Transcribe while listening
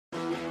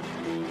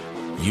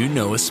You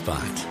know a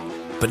spot,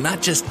 but not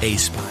just a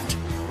spot,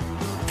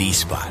 the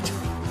spot.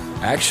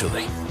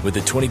 Actually, with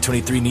the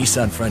 2023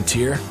 Nissan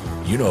Frontier,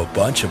 you know a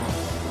bunch of them.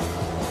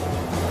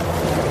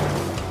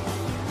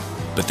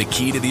 But the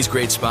key to these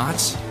great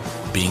spots?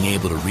 Being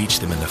able to reach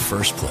them in the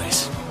first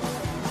place.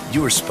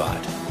 Your spot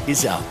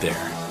is out there.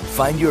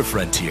 Find your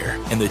Frontier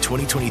in the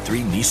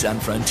 2023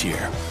 Nissan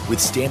Frontier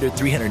with standard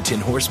 310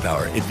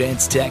 horsepower,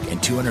 advanced tech,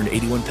 and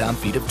 281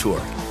 pound-feet of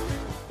torque.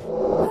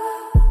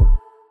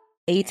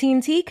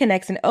 AT&T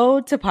connects an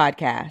ode to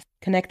podcast.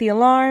 Connect the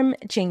alarm,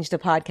 change the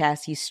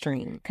podcast you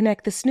stream.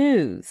 Connect the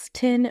snooze,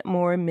 10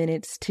 more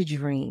minutes to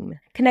dream.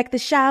 Connect the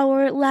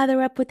shower,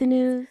 lather up with the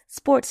news,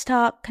 sports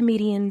talk,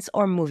 comedians,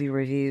 or movie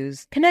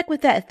reviews. Connect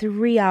with that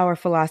 3-hour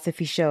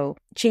philosophy show.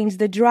 Change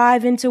the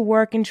drive into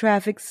work and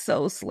traffic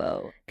so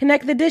slow.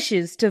 Connect the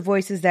dishes to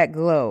voices that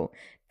glow.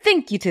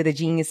 Thank you to the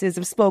geniuses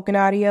of spoken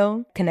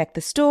audio. Connect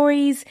the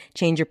stories,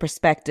 change your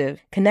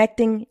perspective.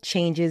 Connecting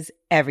changes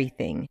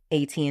everything.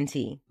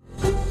 AT&T.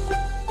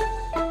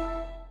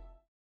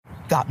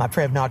 Got my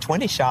Prevnar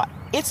 20 shot.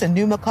 It's a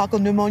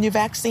pneumococcal pneumonia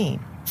vaccine.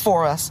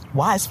 For us,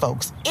 wise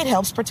folks, it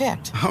helps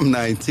protect. I'm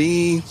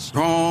 19,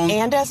 strong.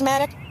 And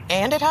asthmatic,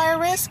 and at higher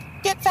risk.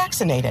 Get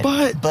vaccinated.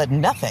 But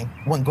nothing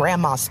when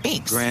grandma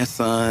speaks.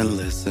 Grandson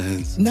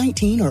listens.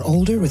 19 or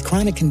older with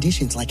chronic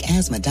conditions like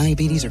asthma,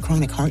 diabetes, or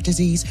chronic heart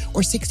disease,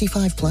 or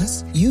 65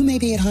 plus, you may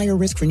be at higher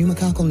risk for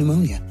pneumococcal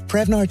pneumonia.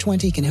 Prevnar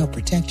 20 can help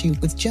protect you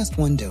with just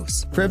one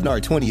dose.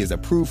 Prevnar 20 is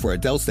approved for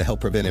adults to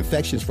help prevent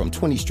infections from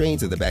 20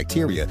 strains of the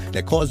bacteria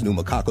that cause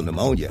pneumococcal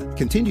pneumonia.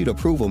 Continued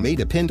approval may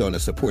depend on a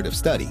supportive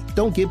study.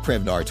 Don't give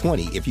Prevnar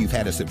 20 if you've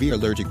had a severe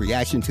allergic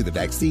reaction to the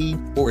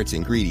vaccine or its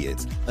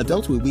ingredients.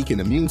 Adults with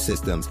weakened immune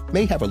systems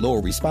may have a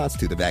lower response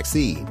to the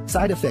vaccine.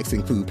 Side effects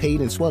include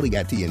pain and swelling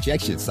at the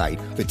injection site,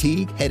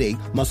 fatigue, headache,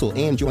 muscle,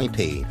 and joint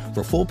pain.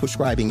 For full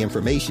prescribing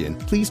information,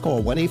 please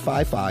call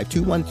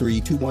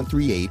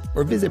 1-855-213-2138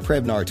 or visit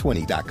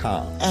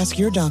Prevnar20.com. Ask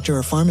your doctor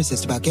or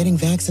pharmacist about getting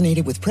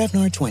vaccinated with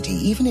Prevnar 20,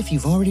 even if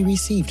you've already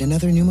received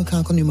another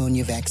pneumococcal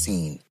pneumonia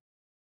vaccine.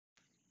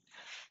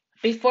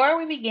 Before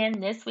we begin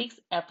this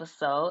week's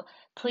episode,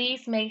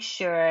 please make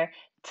sure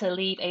to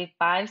leave a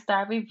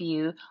 5-star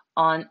review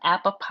on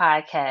Apple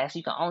Podcasts.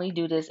 You can only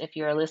do this if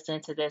you're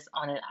listening to this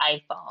on an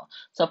iPhone.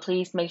 So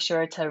please make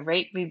sure to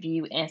rate,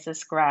 review, and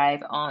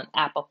subscribe on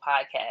Apple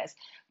Podcasts.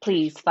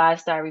 Please,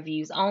 5-star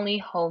reviews only.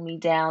 Hold me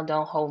down,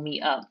 don't hold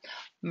me up.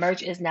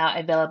 Merch is now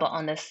available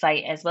on the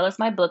site as well as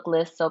my book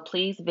list, so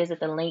please visit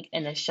the link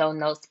in the show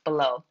notes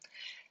below.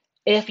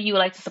 If you would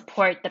like to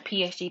support the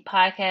PHG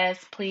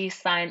podcast, please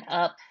sign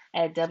up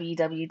at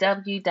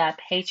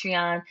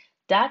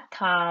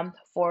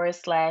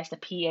www.patreon.com/the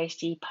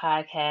PHG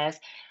podcast.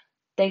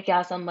 Thank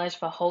y'all so much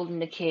for holding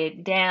the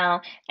kid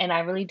down, and I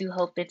really do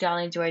hope that y'all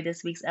enjoyed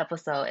this week's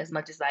episode as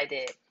much as I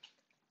did.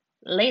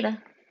 Later.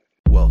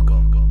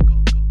 Welcome.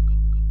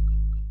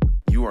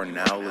 You are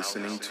now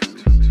listening to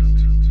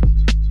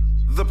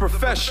The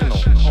Professional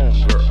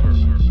Homegirl.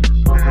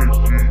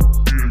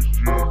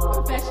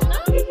 Professional?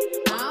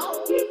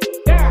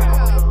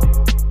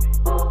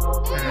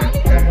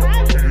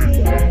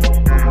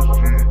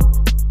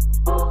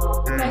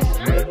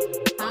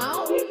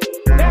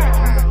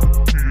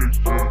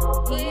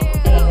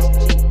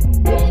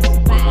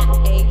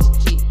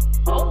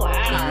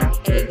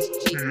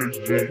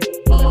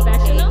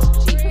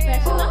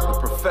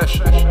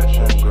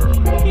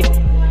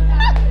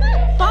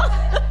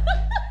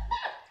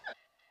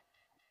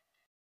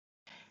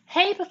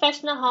 Hey,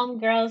 professional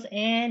homegirls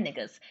and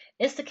niggas.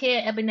 It's the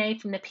kid Ebony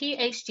from the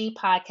PHG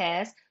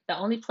podcast, the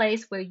only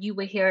place where you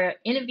will hear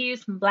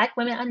interviews from Black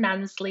women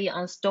anonymously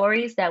on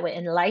stories that will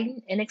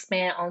enlighten and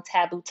expand on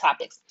taboo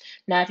topics.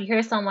 Now, if you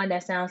hear someone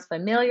that sounds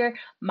familiar,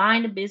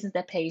 mind the business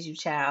that pays you,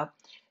 child.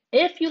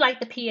 If you like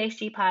the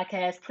PHG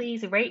podcast,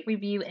 please rate,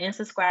 review, and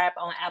subscribe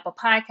on Apple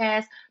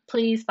Podcasts.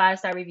 Please,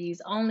 5-star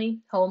reviews only.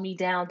 Hold me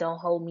down, don't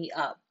hold me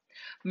up.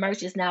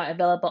 Merch is now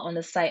available on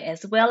the site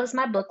as well as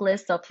my book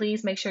list, so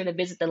please make sure to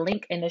visit the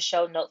link in the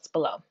show notes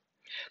below.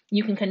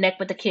 You can connect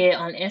with the kid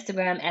on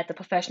Instagram at The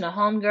Professional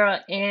Homegirl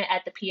and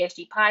at the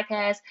PHG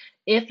Podcast.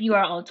 If you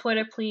are on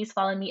Twitter, please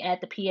follow me at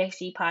the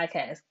PHG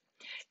Podcast.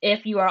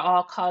 If you are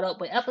all caught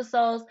up with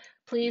episodes,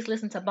 please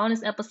listen to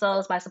bonus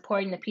episodes by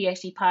supporting the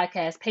PHG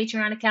Podcast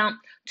Patreon account.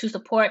 To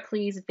support,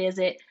 please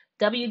visit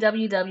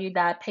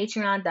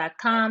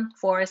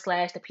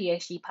www.patreon.com/the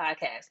PHG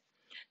Podcast.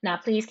 Now,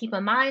 please keep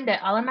in mind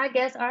that all of my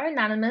guests are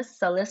anonymous,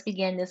 so let's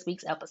begin this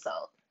week's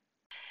episode.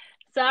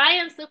 So I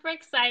am super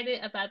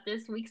excited about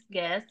this week's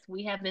guest.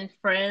 We have been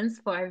friends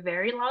for a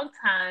very long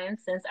time,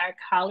 since our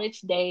college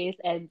days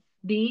at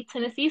the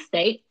Tennessee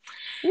State.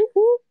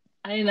 Woo-hoo.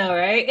 I know,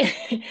 right?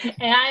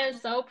 And I am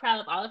so proud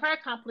of all of her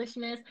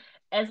accomplishments,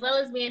 as well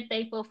as being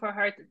thankful for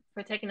her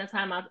for taking the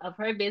time out of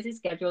her busy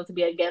schedule to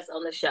be a guest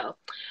on the show.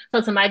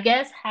 So to my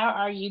guest, how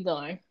are you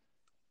doing?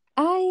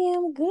 I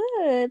am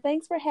good.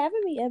 Thanks for having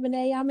me,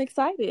 Ebony. I'm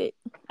excited.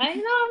 I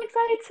know, I'm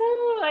excited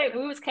too. Like,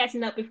 we was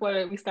catching up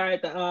before we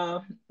started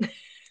the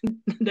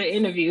the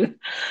interview.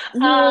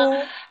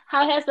 Yeah.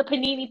 How has the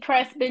Panini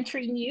Press been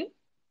treating you?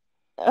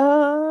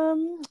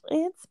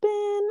 It's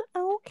been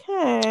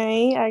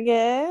okay, I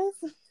guess.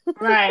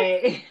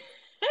 Right.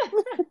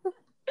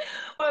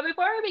 Well,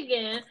 before we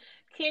begin,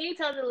 can you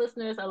tell the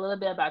listeners a little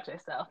bit about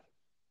yourself?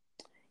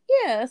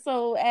 Yeah,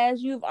 so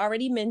as you've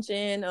already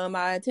mentioned,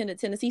 I attended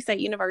Tennessee State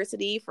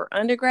University for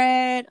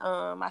undergrad.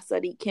 I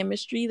studied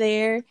chemistry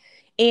there,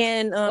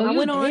 and Oh, I you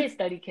went on. did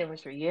study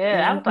chemistry.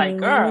 Yeah, I was like, Mhm.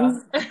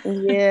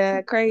 girl.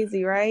 Yeah,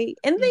 crazy, right?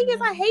 And the thing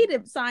is, I Mhm.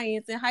 hated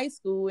science in high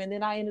school, and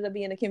then I ended up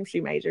being a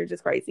chemistry major,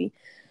 just crazy.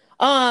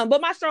 But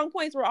my strong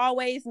points were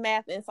always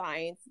math and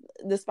science.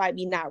 Despite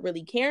me not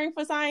really caring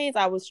for science,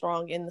 I was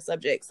strong in the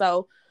subject.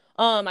 So,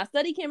 I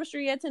studied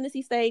chemistry at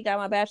Tennessee State, got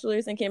my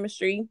bachelor's in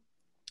chemistry,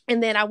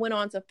 and then I went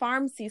on to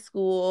pharmacy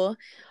school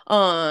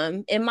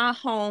in my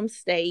home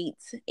state,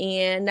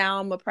 and now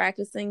I'm a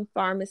practicing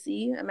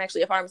pharmacy. I'm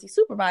actually a pharmacy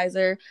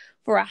supervisor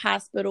for a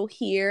hospital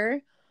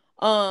here.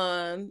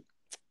 um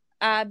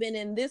I've been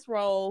in this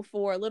role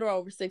for a little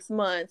over 6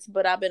 months,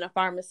 but I've been a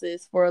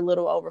pharmacist for a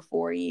little over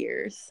 4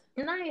 years.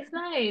 Nice,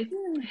 nice.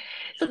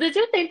 So, did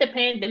you think the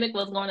pandemic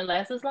was going to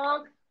last as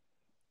long?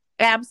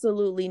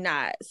 Absolutely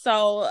not.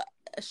 So,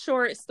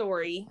 short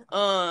story.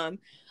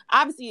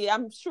 Obviously,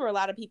 I'm sure a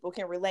lot of people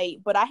can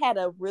relate, but I had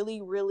a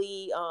really,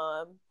 really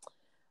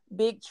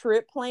big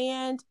trip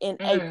planned in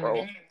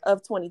April Mm,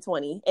 of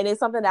 2020. And it's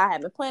something that I had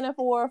been planning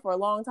for a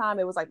long time.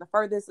 It was like the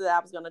furthest that I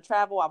was going to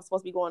travel. I was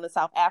supposed to be going to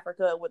South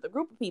Africa with a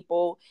group of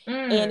people,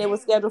 and mm, it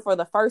was scheduled for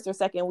the first or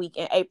second week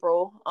in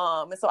April.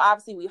 And so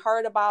obviously we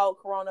heard about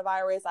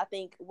coronavirus, I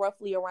think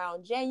roughly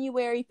around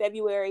January,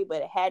 February,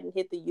 but it hadn't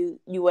hit the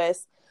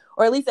US,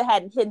 or at least it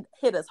hadn't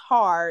hit us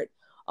hard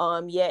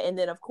yet. And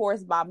then of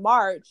course by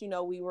March,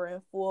 we were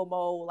in full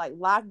mode like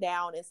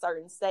lockdown in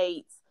certain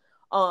states.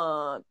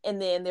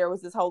 And then there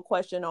was this whole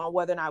question on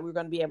whether or not we were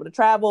going to be able to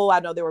travel. I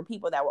know there were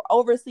people that were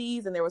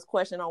overseas, and there was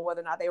question on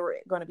whether or not they were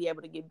going to be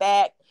able to get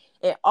back.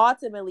 And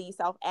ultimately,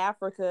 South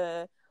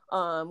Africa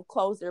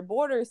closed their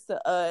borders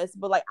to us,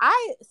 but like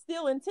I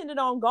still intended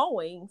on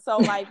going. So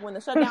like when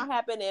the shutdown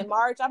happened in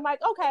March, I'm like,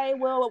 okay,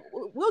 well,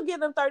 we'll give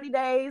them 30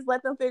 days,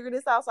 let them figure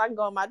this out so I can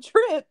go on my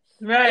trip.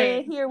 And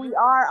right. here we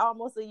are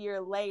almost a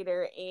year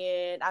later,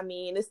 and I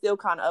mean it's still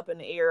kind of up in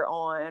the air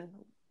on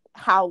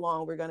how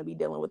long we're going to be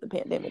dealing with the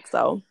pandemic.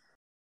 So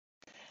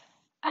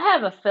I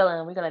have a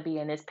feeling we're going to be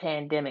in this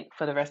pandemic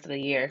for the rest of the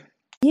year.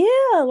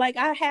 yeah, like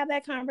I have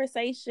that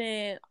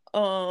conversation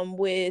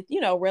with,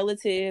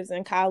 relatives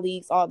and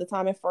colleagues all the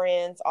time, and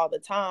friends all the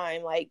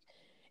time. Like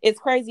it's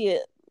crazy.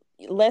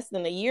 Less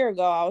than a year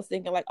ago, I was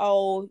thinking like,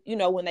 oh,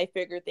 when they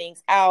figure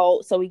things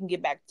out so we can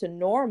get back to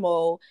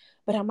normal.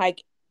 But I'm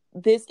like,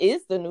 this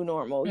is the new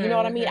normal. You know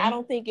what I mean? Mm-hmm.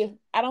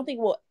 I don't think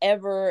we'll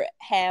ever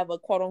have a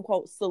quote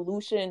unquote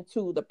solution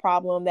to the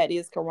problem that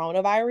is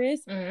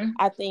coronavirus. Mm-hmm.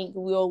 I think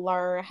we'll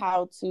learn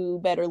how to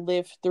better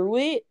live through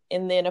it.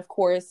 And then of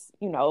course,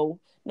 now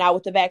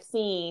with the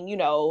vaccine,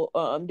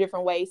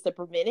 different ways to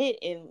prevent it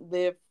and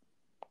live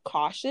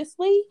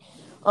cautiously.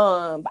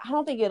 But I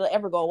don't think it'll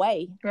ever go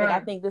away. Like I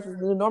Right. think this is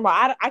the new normal.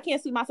 I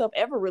can't see myself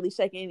ever really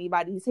shaking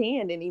anybody's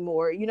hand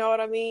anymore. You know what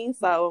I mean?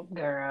 So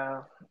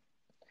Girl.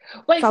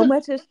 Wait, so so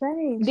much has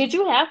changed. did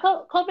you have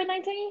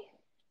COVID-19?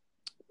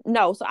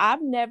 No, so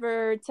I've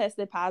never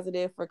tested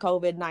positive for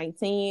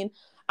COVID-19.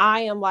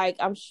 I am like,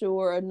 I'm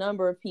sure a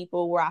number of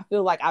people where I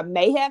feel like I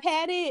may have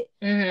had it.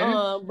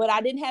 Mm-hmm. But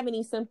I didn't have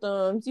any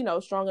symptoms,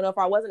 strong enough.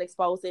 Or I wasn't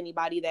exposed to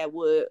anybody that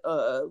would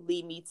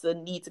lead me to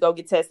need to go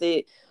get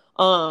tested.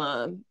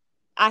 Um,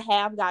 I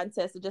have gotten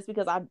tested just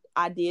because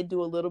I did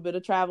do a little bit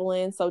of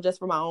traveling. So just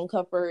for my own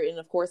comfort and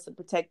of course to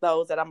protect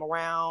those that I'm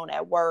around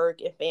at work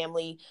and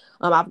family.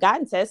 I've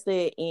gotten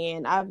tested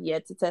and I've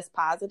yet to test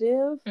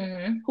positive.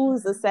 Mm-hmm.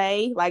 Who's to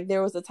say? Like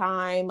there was a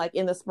time like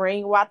in the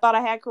spring where I thought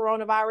I had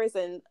coronavirus,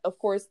 and of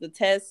course the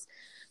tests,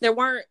 there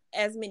weren't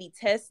as many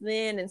tests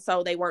then, and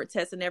so they weren't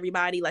testing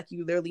everybody. Like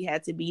you literally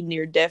had to be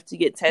near death to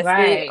get tested.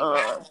 Right.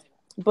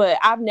 But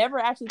I've never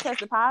actually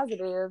tested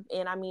positive,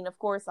 and I mean, of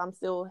course, I'm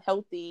still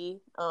healthy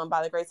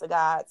by the grace of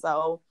God.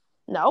 So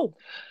no,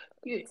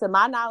 to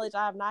my knowledge,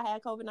 I have not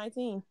had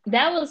COVID-19.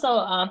 That was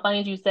so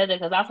funny you said that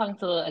because I was talking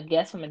to a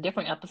guest from a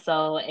different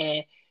episode,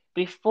 and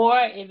before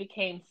it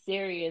became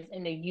serious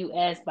in the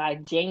U.S. by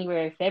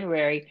January,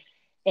 February,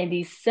 in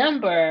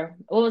December,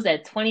 what was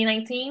that,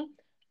 2019?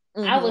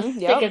 I was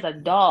sick Yep. as a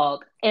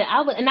dog, and I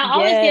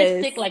always get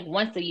Yes. sick like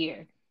once a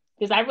year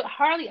because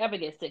hardly ever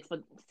get sick.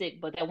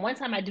 But that one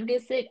time I do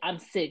get sick, I'm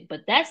sick.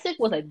 But that sick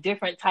was a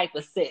different type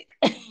of sick.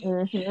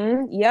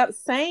 Yep.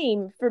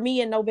 Same for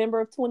me in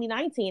November of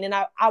 2019. And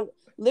I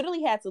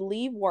literally had to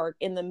leave work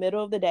in the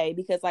middle of the day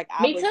because like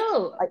I Me was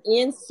too. like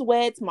in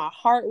sweats, my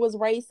heart was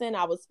racing.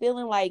 I was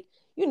feeling like,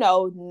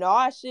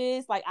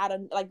 nauseous, like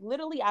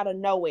literally out of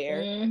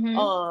nowhere.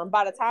 Mm-hmm.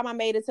 By the time I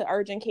made it to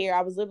urgent care,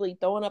 I was literally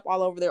throwing up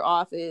all over their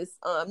office.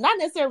 Not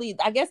necessarily,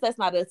 I guess that's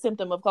not a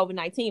symptom of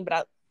COVID-19,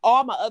 but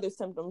all my other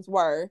symptoms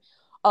were.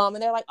 And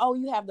they're like, oh,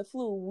 you have the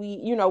flu.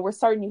 We're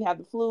certain you have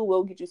the flu.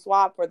 We'll get you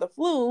swabbed for the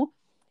flu.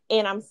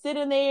 And I'm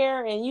sitting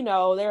there and,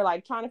 they're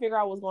like trying to figure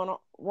out what's going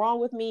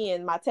wrong with me.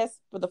 And my test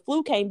for the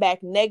flu came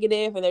back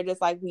negative. And they're just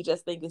like, we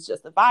just think it's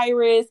just a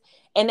virus.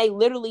 And they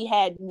literally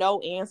had no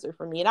answer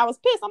for me. And I was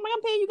pissed. I'm like,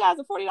 I'm paying you guys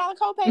a $40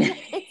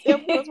 copay. Tell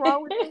me what's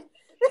wrong with me.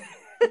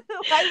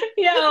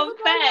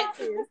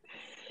 Facts.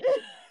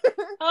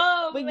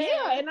 But man.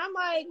 Yeah, and I'm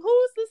like,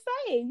 who's to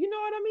say? You know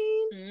what I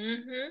mean?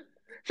 Mm-hmm.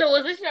 So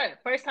was this your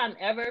first time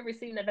ever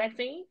receiving a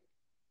vaccine?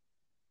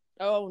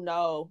 Oh,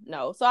 no.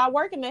 So I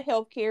work in the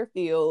healthcare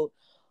field.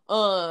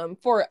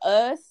 For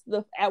us,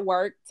 at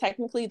work,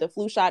 technically the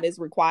flu shot is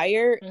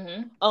required.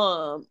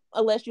 Mm-hmm.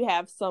 Unless you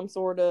have some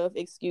sort of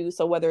excuse.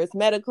 So whether it's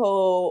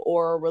medical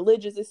or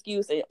religious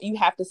excuse, you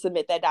have to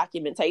submit that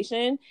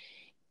documentation.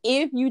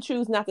 If you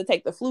choose not to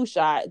take the flu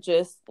shot,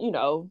 just,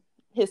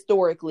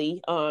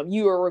 historically,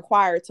 you are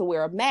required to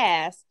wear a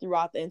mask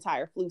throughout the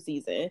entire flu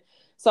season.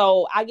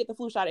 So I get the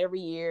flu shot every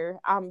year.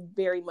 I'm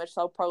very much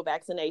so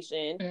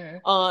pro-vaccination.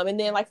 Mm-hmm. And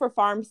then like for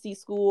pharmacy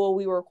school,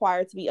 we were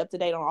required to be up to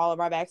date on all of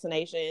our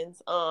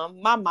vaccinations.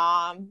 My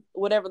mom,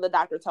 whatever the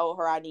doctor told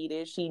her I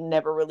needed, she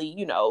never really,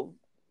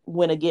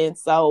 went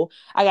against. So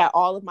I got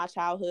all of my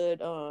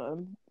childhood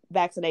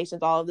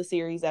vaccinations, all of the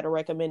series that are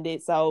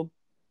recommended. So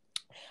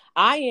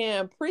I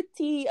am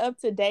pretty up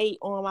to date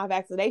on my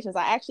vaccinations.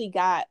 I actually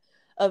got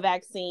a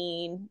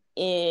vaccine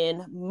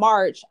in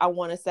March, I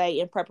want to say,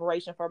 in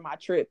preparation for my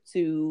trip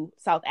to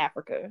South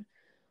Africa.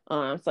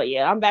 So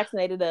yeah, I'm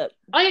vaccinated up.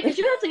 Oh yeah, because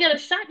you have to get a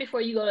shot before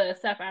you go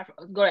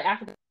to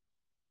Africa.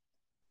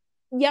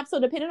 Yep. So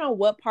depending on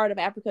what part of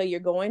Africa you're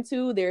going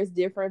to, there's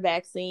different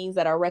vaccines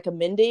that are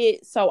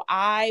recommended. So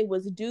I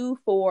was due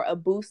for a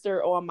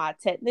booster on my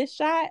tetanus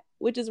shot,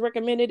 which is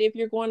recommended if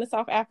you're going to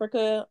South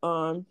Africa.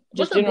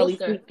 What's a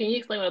booster? Can you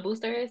explain what a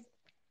booster is?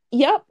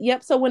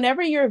 Yep. So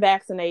whenever you're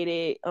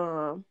vaccinated,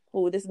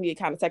 this can get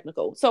kind of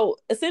technical. So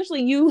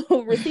essentially you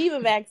receive a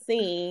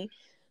vaccine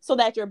so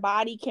that your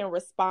body can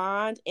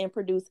respond and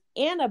produce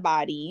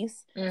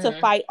antibodies to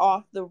fight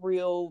off the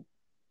real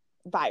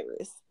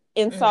virus.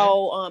 And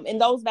so,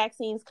 and those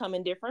vaccines come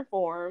in different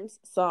forms.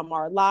 Some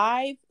are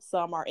live,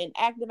 some are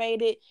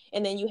inactivated.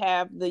 And then you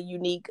have the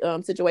unique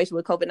situation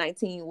with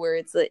COVID-19 where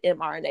it's an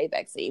mRNA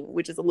vaccine,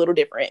 which is a little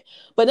different.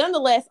 But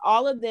nonetheless,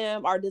 all of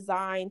them are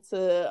designed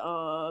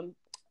to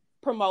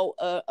promote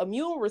an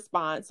immune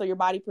response. So your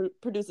body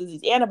produces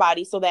these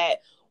antibodies so that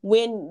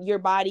when your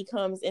body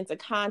comes into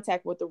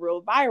contact with the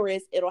real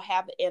virus, it'll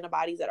have the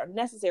antibodies that are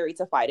necessary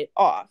to fight it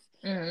off.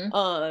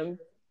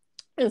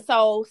 And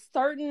so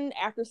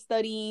after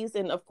studies,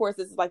 and of course,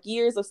 this is like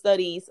years of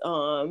studies,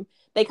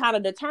 they kind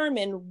of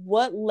determine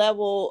what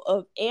level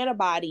of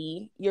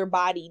antibody your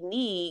body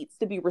needs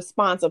to be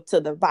responsive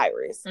to the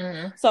virus.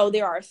 So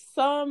there are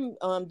some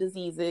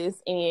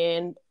diseases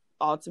and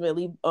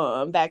ultimately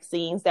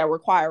vaccines that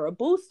require a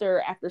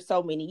booster after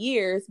so many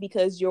years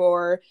because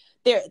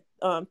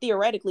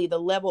theoretically the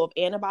level of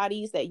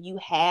antibodies that you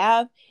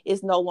have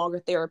is no longer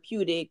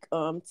therapeutic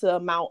to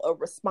amount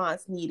of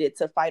response needed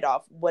to fight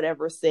off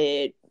whatever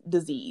said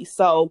disease.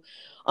 So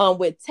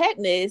with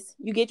tetanus,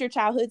 you get your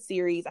childhood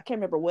series. I can't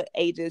remember what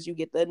ages you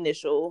get the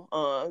initial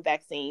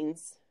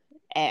vaccines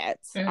at.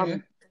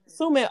 I'm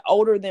assuming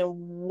older than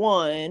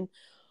 1,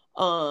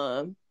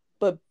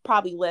 but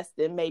probably less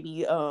than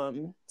maybe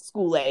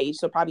school age,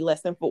 so probably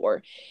less than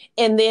 4.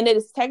 And then it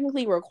is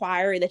technically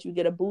required that you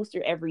get a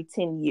booster every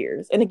 10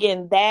 years. And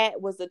again,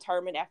 that was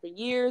determined after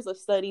years of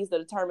studies that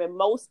determined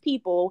most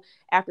people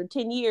after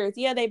 10 years,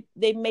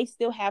 they may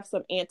still have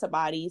some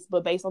antibodies,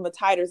 but based on the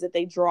titers that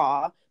they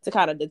draw to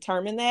kind of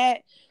determine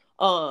that,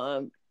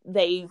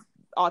 they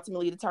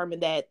ultimately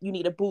determined that you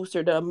need a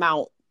booster to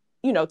amount,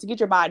 to get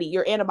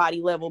your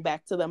antibody level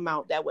back to the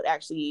amount that would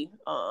actually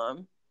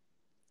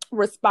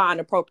respond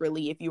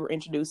appropriately if you were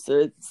introduced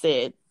to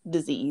said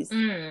disease,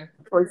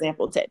 for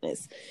example,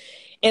 tetanus.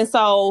 And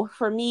so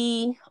for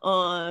me,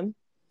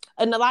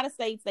 in a lot of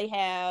states, they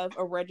have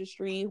a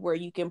registry where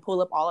you can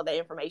pull up all of that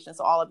information.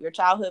 So all of your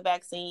childhood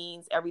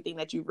vaccines, everything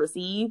that you've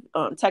received,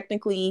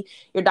 technically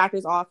your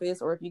doctor's office,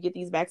 or if you get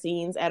these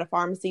vaccines at a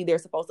pharmacy, they're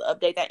supposed to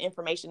update that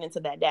information into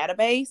that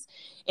database.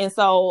 And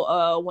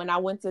so when I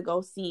went to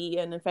go see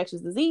an infectious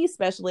disease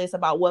specialist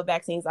about what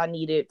vaccines I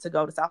needed to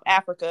go to South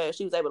Africa,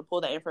 she was able to pull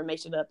that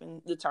information up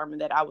and determine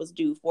that I was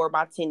due for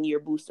my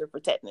 10-year booster for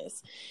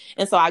tetanus.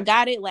 And so I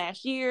got it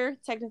last year.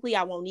 Technically,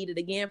 I won't need it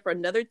again for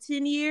another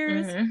 10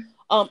 years.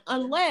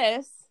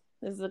 Unless,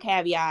 this is a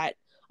caveat,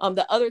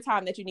 the other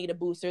time that you need a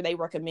booster, they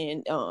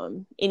recommend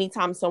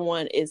anytime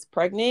someone is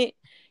pregnant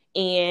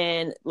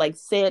and like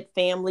said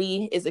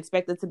family is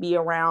expected to be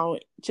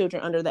around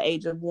children under the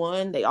age of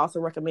 1, they also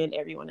recommend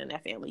everyone in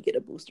that family get a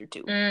booster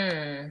too.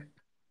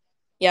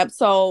 Yep.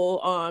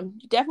 So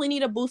you definitely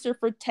need a booster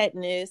for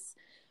tetanus.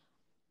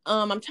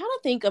 I'm trying to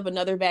think of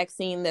another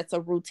vaccine that's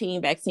a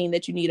routine vaccine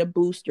that you need a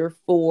booster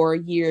for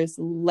years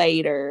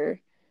later.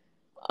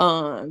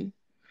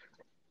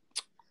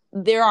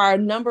 There are a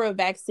number of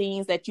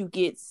vaccines that you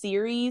get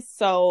series.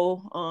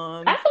 So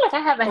I feel like I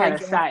haven't had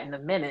a shot in a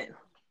minute.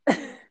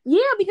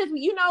 Yeah, because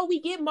we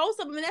get most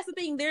of them, and that's the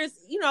thing. There's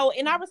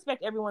and I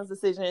respect everyone's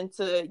decision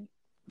to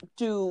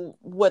do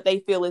what they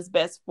feel is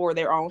best for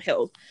their own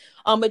health.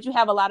 But you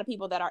have a lot of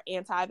people that are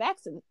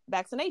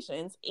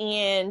anti-vaccinations,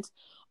 and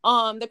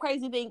the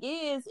crazy thing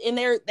is, and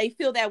they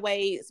feel that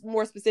way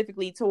more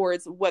specifically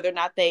towards whether or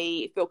not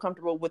they feel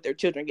comfortable with their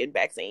children getting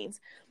vaccines.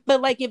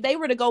 But like, if they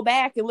were to go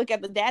back and look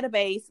at the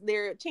database,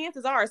 their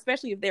chances are,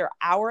 especially if they're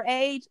our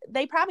age,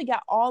 they probably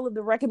got all of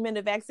the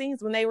recommended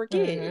vaccines when they were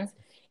kids.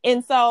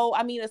 And so,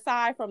 I mean,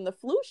 aside from the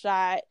flu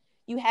shot,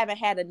 you haven't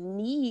had a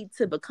need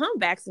to become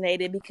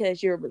vaccinated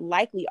because you're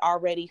likely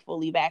already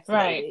fully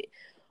vaccinated.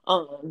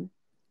 Right.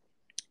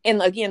 And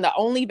again, the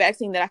only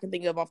vaccine that I can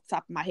think of off the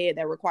top of my head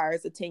that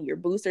requires a 10-year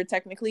booster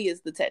technically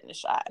is the tetanus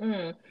shot.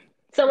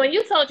 So when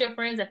you told your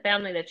friends and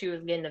family that you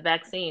was getting the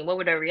vaccine, what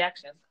were their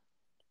reactions?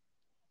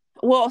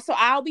 Well, so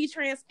I'll be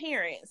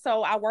transparent.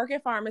 So I work in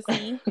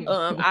pharmacy,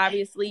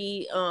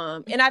 obviously,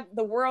 and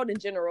the world in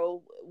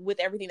general, with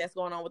everything that's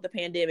going on with the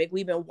pandemic,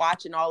 we've been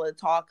watching all the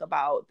talk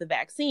about the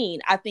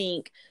vaccine. I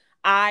think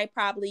I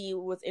probably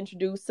was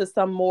introduced to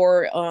some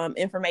more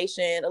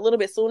information a little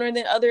bit sooner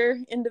than other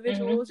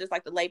individuals, just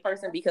like the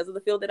layperson, because of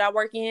the field that I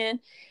work in.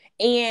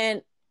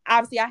 And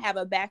obviously I have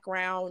a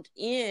background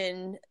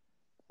in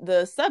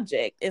the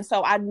subject. And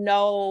so I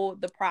know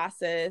the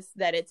process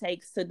that it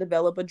takes to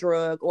develop a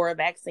drug or a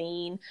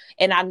vaccine.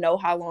 And I know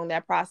how long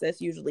that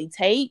process usually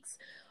takes.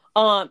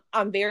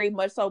 I'm very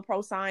much so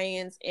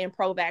pro-science and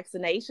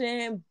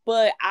pro-vaccination,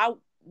 but I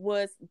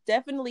was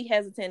definitely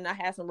hesitant. I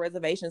had some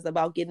reservations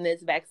about getting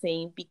this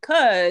vaccine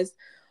because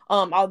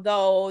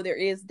although there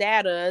is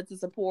data to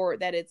support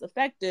that it's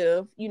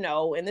effective,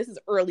 and this is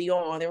early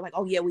on, they're like,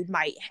 oh yeah, we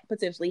might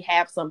potentially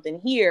have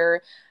something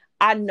here.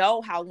 I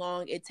know how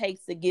long it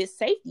takes to get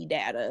safety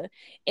data.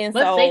 And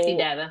what's safety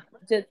data?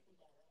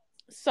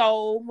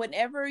 So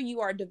whenever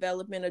you are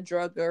developing a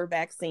drug or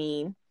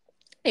vaccine,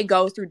 it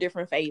goes through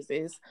different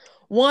phases.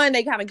 One,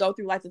 they kind of go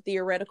through like the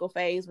theoretical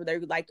phase where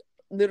they're like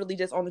literally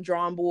just on the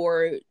drawing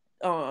board,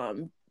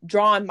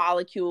 drawing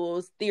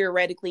molecules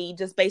theoretically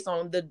just based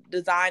on the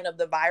design of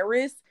the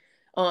virus.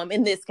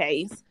 In this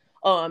case,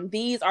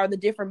 these are the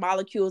different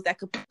molecules that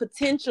could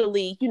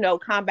potentially,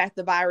 combat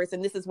the virus.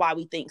 And this is why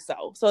we think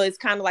so. So it's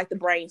kind of like the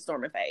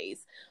brainstorming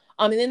phase.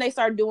 And then they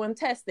start doing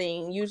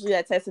testing. Usually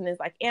that testing is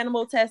like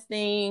animal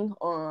testing,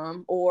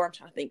 or I'm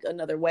trying to think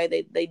another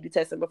way they do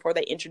testing before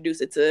they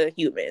introduce it to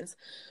humans.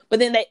 But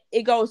then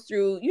it goes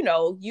through,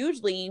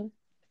 usually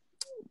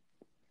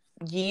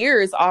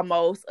years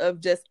almost of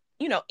just,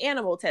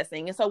 animal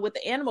testing. And so with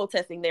the animal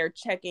testing, they're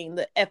checking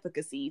the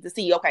efficacy to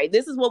see, okay,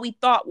 this is what we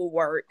thought will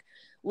work.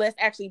 Let's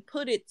actually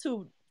put it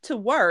to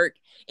work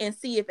and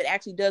see if it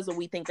actually does what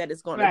we think that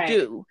it's going to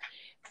do.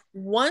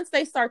 Once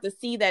they start to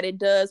see that it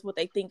does what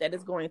they think that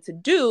it's going to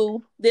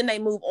do, then they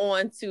move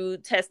on to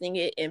testing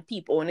it in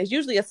people. And it's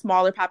usually a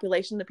smaller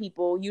population of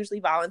people, usually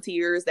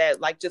volunteers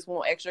that like just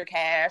want extra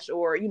cash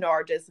or,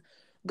 are just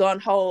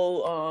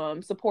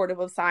gung-ho, supportive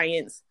of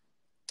science.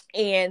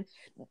 And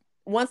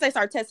once they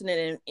start testing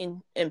it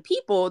in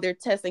people, they're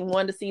testing,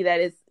 one, to see that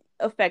it's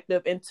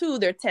effective, and two,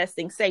 they're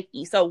testing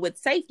safety. So with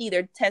safety,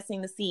 they're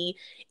testing to see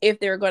if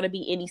there are going to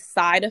be any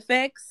side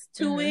effects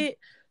to it,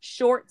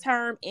 short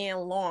term and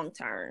long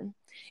term.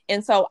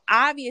 And so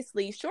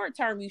obviously short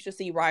term you should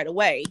see right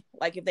away,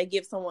 like if they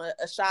give someone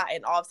a shot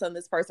and all of a sudden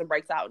this person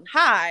breaks out in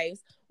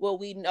hives, well,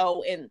 we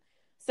know, and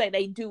say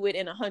they do it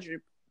in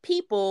 100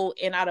 people,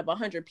 and out of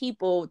 100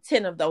 people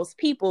 10 of those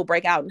people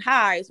break out in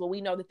hives, well,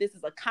 we know that this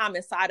is a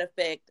common side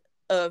effect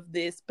of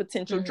this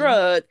potential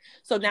drug.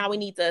 So now we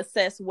need to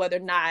assess whether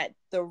or not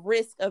the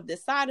risk of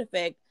this side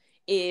effect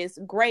is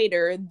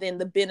greater than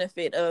the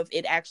benefit of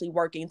it actually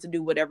working to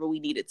do whatever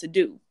we need it to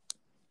do.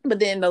 But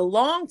then the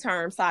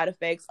long-term side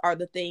effects are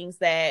the things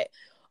that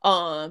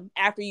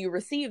after you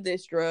receive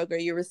this drug or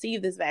you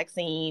receive this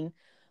vaccine,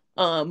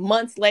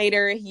 months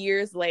later,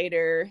 years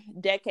later,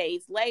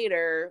 decades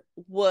later,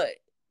 what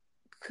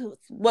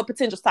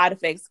potential side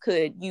effects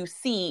could you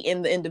see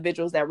in the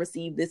individuals that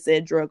receive this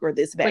said drug or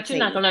this vaccine? But you're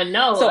not going to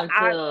know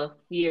until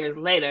years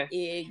later.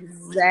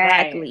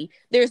 Exactly. Right.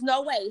 There's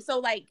no way. So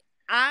like,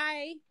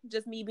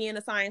 me being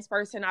a science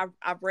person,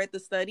 I've read the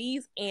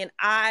studies and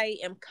I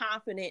am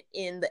confident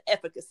in the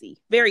efficacy,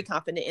 very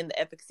confident in the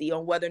efficacy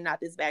on whether or not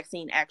this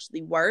vaccine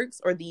actually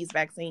works, or these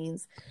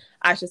vaccines,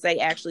 I should say,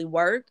 actually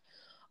work.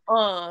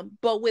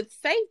 But with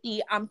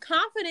safety, I'm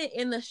confident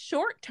in the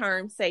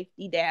short-term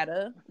safety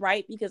data,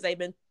 right? Because they've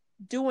been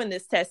doing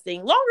this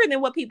testing longer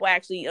than what people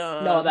actually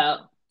know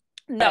about.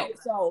 No. Right.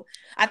 So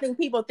I think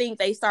people think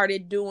they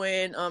started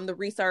doing the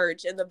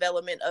research and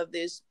development of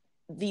these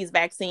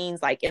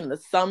vaccines like in the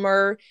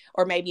summer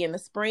or maybe in the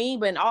spring,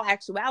 but in all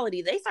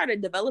actuality, they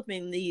started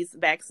developing these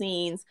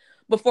vaccines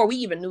before we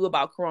even knew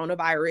about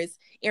coronavirus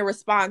in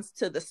response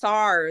to the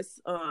SARS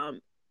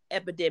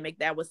epidemic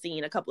that was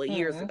seen a couple of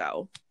years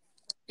ago.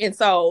 And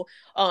so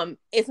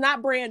it's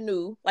not brand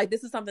new. Like,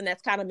 this is something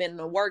that's kind of been in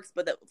the works,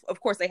 but of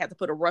course they had to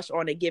put a rush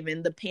on it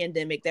given the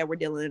pandemic that we're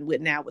dealing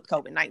with now with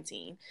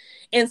COVID-19.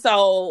 And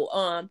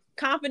so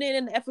confident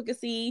in the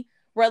efficacy,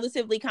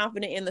 relatively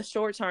confident in the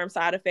short-term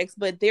side effects,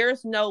 but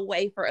there's no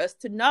way for us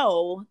to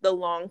know the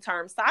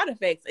long-term side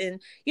effects.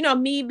 And,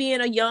 me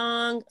being a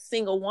young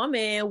single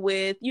woman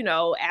with,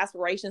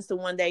 aspirations to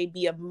one day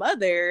be a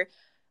mother,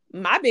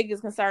 my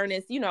biggest concern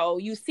is,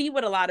 you see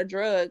with a lot of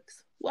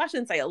drugs, well, I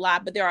shouldn't say a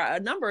lot, but there are a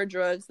number of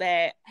drugs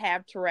that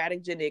have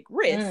teratogenic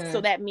risks.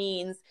 So that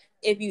means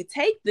if you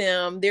take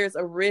them, there's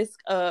a risk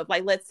of,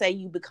 like, let's say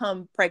you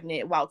become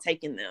pregnant while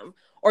taking them,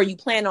 or you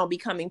plan on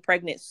becoming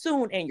pregnant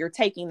soon and you're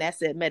taking that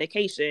said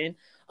medication.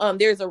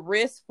 There's a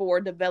risk for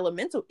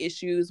developmental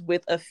issues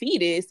with a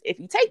fetus if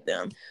you take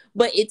them.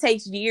 But it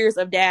takes years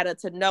of data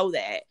to know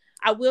that.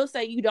 I will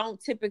say you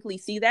don't typically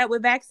see that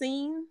with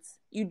vaccines.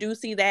 You do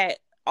see that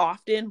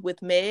often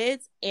with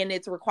meds, and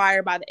it's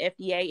required by the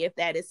FDA, if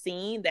that is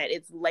seen, that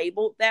it's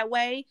labeled that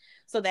way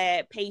so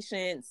that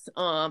patients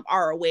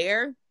are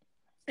aware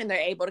and they're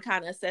able to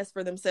kind of assess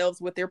for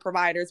themselves with their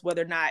providers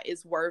whether or not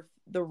it's worth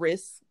the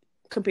risk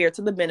compared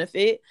to the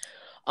benefit.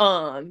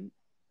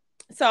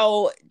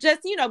 So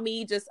just,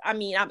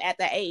 I'm at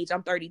that age,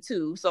 I'm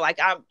 32. So like,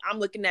 I'm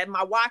looking at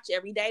my watch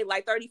every day,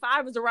 like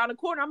 35 is around the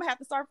corner. I'm gonna have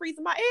to start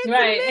freezing my eggs in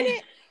a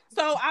minute.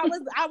 So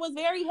I was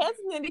very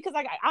hesitant because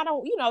like, I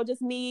don't,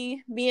 just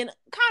me being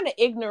kind of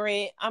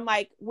ignorant. I'm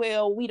like,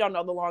 well, we don't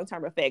know the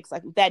long-term effects.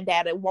 Like that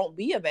data won't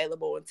be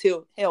available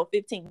until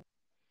 15.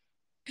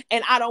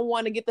 And I don't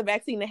want to get the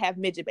vaccine to have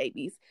midget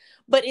babies.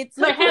 But it's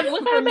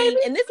for me,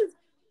 and this is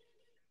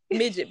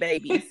midget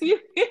babies. You're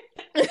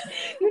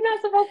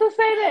not supposed to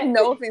say that.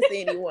 No offense to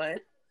anyone.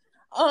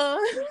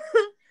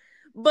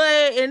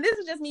 But, and this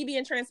is just me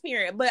being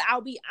transparent, but I'll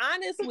be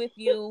honest with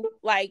you,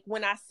 like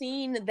when I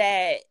seen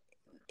that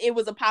it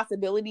was a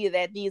possibility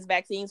that these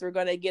vaccines were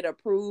going to get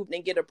approved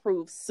and get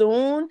approved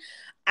soon,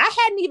 I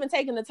hadn't even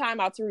taken the time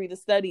out to read the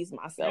studies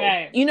myself.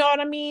 Right. You know what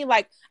I mean?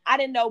 Like, I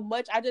didn't know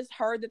much. I just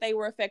heard that they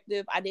were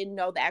effective. I didn't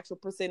know the actual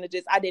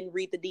percentages. I didn't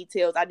read the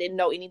details. I didn't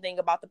know anything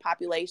about the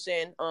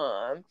population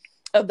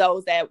of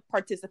those that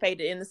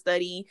participated in the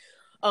study.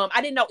 I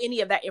didn't know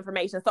any of that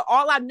information. So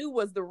all I knew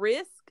was the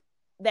risk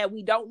that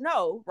we don't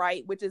know,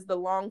 right? Which is the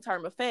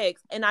long-term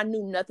effects. And I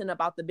knew nothing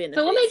about the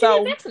benefits. So what made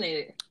you get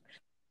vaccinated?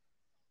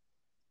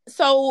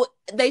 So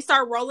they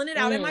start rolling it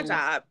out at my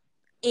job,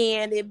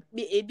 and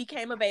it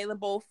became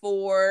available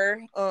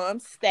for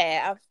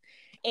staff.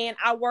 And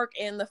I work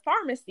in the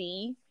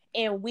pharmacy,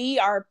 and we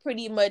are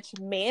pretty much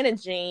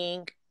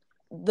managing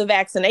the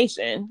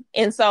vaccination.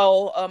 And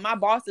so my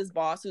boss's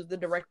boss, who's the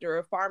director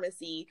of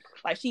pharmacy,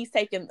 like she's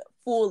taken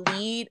full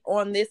lead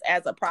on this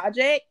as a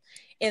project.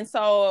 And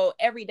so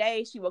every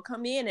day she will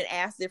come in and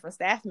ask different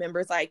staff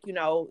members, like,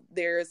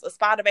 there's a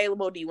spot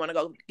available. Do you want to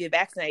go get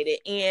vaccinated?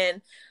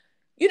 And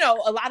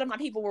a lot of my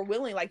people were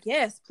willing, like,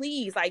 yes,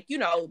 please, like,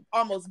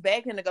 almost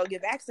begging to go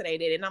get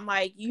vaccinated. And I'm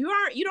like, you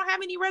don't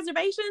have any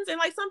reservations? And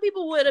like, some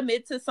people would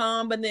admit to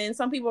some, but then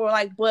some people were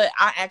like, but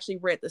I actually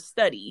read the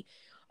study.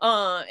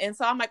 And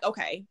so I'm like,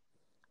 okay,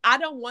 I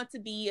don't want to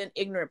be an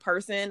ignorant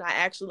person. I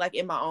actually, like,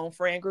 in my own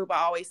friend group,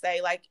 I always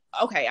say, like,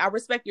 okay, I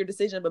respect your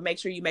decision, but make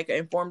sure you make an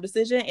informed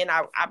decision. And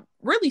I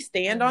really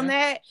stand on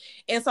that.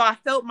 And so I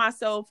felt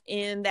myself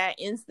in that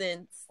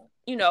instance,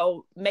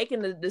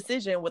 making the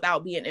decision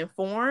without being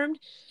informed.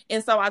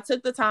 And so I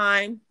took the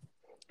time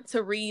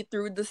to read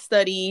through the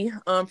study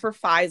for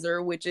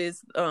Pfizer, which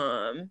is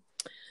the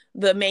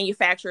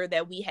manufacturer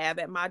that we have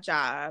at my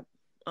job.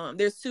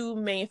 There's two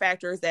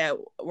manufacturers that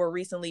were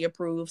recently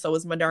approved, so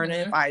it's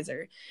Moderna and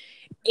Pfizer.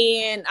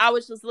 And I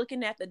was just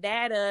looking at the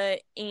data,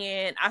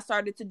 and I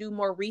started to do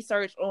more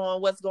research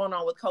on what's going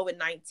on with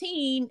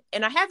COVID-19.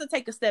 And I had to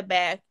take a step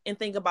back and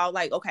think about,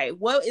 like, okay,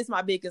 what is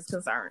my biggest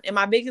concern? And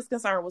my biggest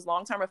concern was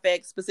long-term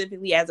effects,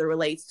 specifically as it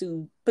relates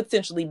to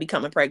potentially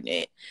becoming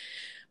pregnant.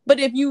 But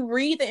if you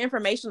read the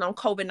information on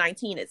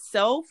COVID-19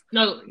 itself,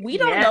 we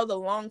don't know the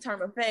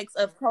long-term effects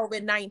of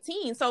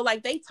COVID-19. So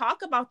like, they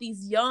talk about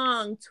these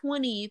young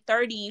 20,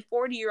 30,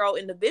 40-year-old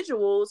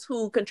individuals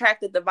who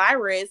contracted the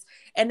virus,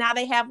 and now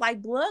they have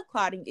like blood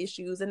clotting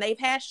issues, and they've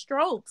had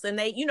strokes, and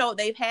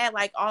they've had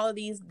like all of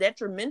these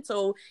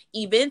detrimental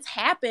events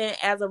happen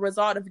as a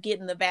result of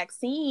getting the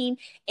vaccine.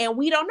 And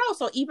we don't know.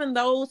 So even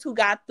those who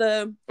got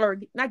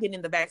not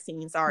getting the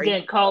vaccine,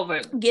 getting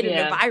COVID, getting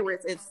the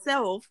virus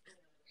itself,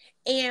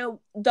 and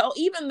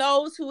even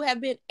those who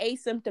have been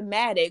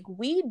asymptomatic,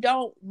 we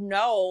don't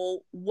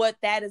know what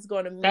that is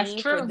going to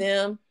mean for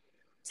them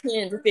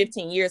 10 to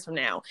 15 years from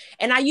now.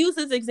 And I use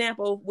this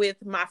example with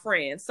my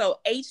friends. So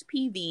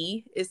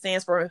HPV, it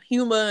stands for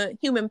human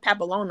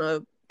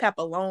papilloma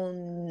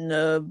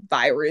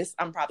virus.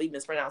 I'm probably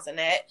mispronouncing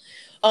that.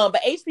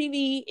 But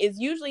HPV is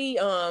usually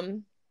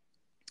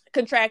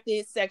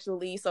contracted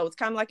sexually. So it's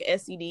kind of like an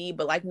STD,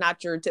 but like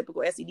not your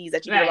typical STDs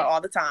that you hear about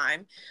all the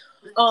time.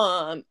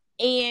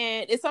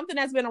 And it's something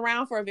that's been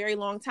around for a very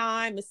long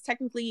time. It's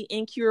technically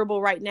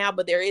incurable right now,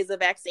 but there is a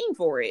vaccine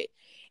for it.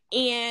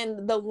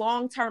 And the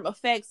long-term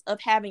effects of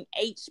having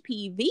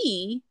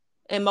HPV,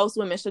 and most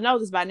women should know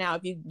this by now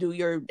if you do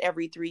your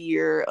every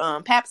 3-year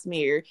pap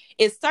smear,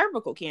 is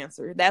cervical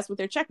cancer. That's what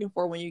they're checking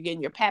for when you're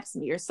getting your pap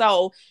smear.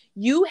 So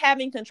you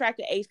having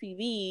contracted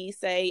HPV,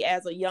 say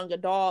as a young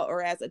adult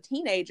or as a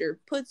teenager,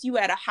 puts you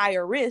at a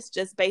higher risk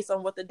just based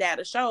on what the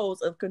data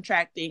shows of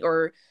contracting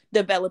or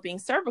developing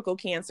cervical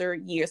cancer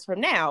years from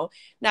now.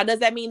 Now, does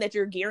that mean that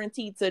you're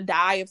guaranteed to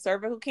die of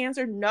cervical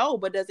cancer? No,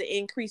 but does it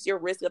increase your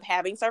risk of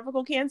having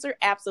cervical cancer?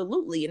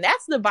 Absolutely. And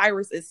that's the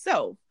virus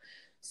itself.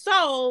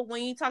 So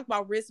when you talk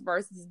about risk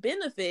versus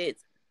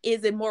benefits,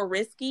 is it more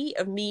risky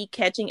of me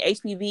catching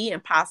HPV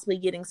and possibly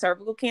getting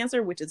cervical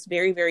cancer, which is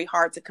very, very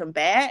hard to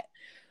combat,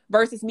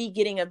 versus me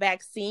getting a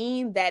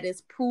vaccine that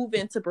is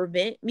proven to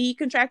prevent me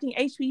contracting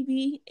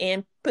HPV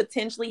and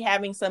potentially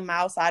having some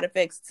mild side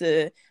effects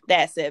to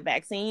that said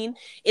vaccine?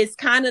 It's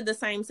kind of the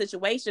same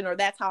situation, or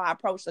that's how I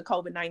approach the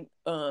COVID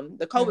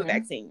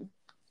vaccine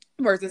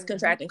versus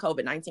contracting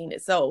COVID-19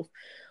 itself.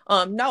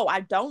 No,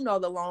 I don't know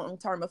the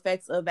long-term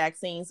effects of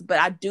vaccines, but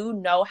I do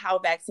know how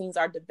vaccines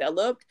are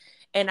developed,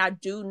 and I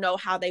do know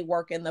how they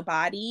work in the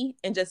body.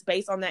 And just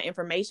based on that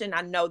information,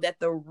 I know that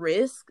the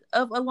risk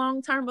of a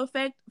long-term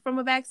effect from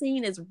a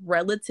vaccine is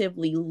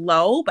relatively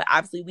low, but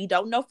obviously we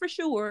don't know for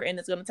sure, and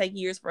it's going to take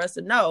years for us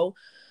to know.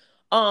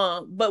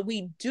 But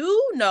we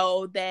do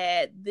know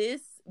that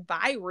this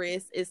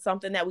virus is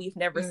something that we've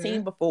never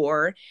seen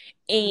before,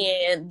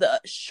 and the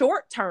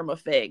short-term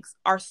effects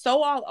are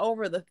so all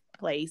over the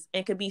place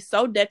and can be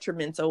so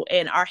detrimental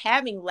and are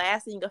having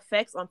lasting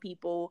effects on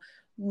people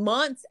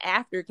months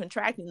after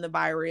contracting the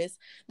virus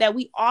that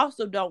we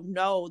also don't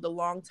know the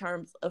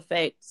long-term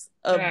effects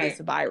of this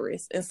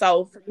virus. And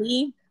so for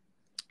me,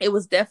 it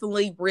was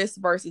definitely risk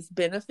versus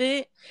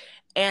benefit.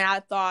 And I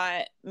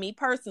thought, me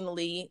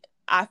personally,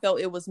 I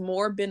felt it was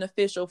more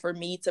beneficial for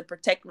me to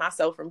protect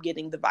myself from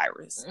getting the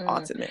virus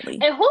ultimately.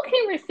 And who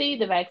can receive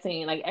the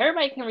vaccine? Like,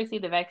 everybody can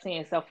receive the vaccine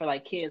except for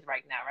like kids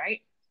right now,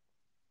 right?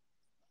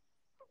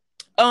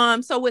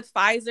 So with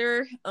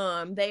Pfizer,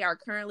 they are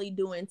currently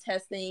doing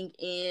testing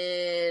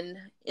in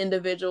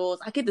individuals.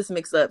 I get this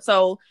mixed up.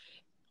 So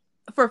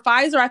for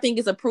Pfizer, I think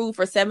it's approved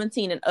for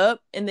 17 and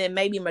up, and then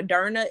maybe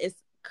Moderna is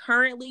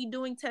currently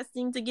doing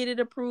testing to get it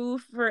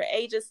approved for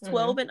ages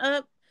 12 and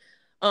up.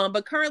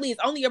 But currently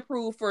it's only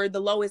approved for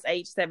the lowest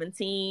age,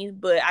 17.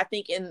 But I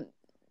think in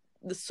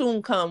the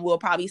soon come, we'll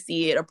probably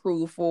see it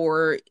approved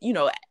for,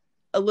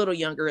 a little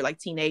younger, like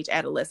teenage,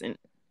 adolescent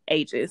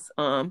ages.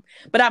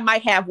 But I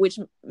might have which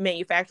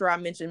manufacturer I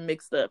mentioned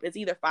mixed up. It's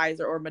either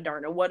Pfizer or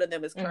Moderna. One of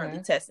them is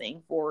currently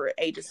testing for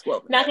ages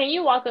 12. Now, can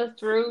you walk us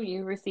through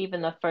you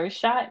receiving the first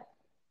shot?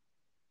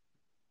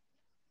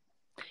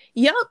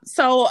 Yep.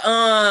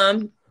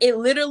 So, it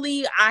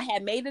literally, I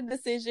had made a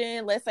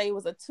decision. Let's say it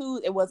was a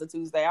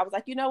Tuesday. I was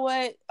like, you know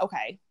what?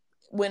 Okay.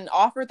 When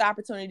offered the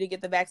opportunity to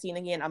get the vaccine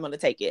again, I'm going to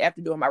take it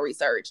after doing my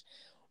research.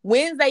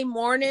 Wednesday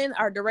morning,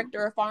 our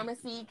director of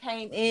pharmacy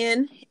came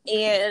in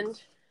and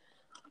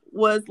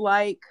was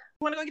like,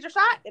 "You want to go get your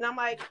shot?" And I'm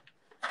like,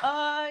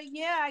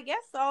 yeah, I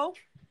guess so.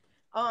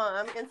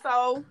 And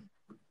so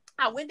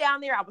I went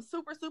down there. I was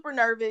super, super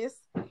nervous.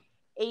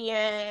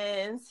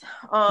 And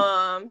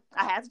I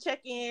had to check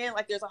in.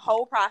 Like, there's a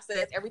whole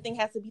process. Everything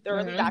has to be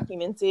thoroughly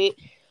documented.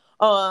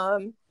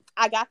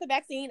 I got the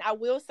vaccine. I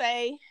will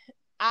say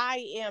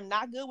I am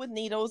not good with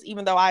needles,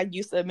 even though I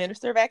used to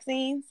administer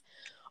vaccines.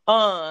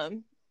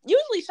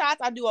 Usually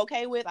shots I do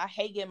okay with. I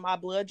hate getting my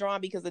blood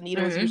drawn because the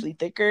needle is usually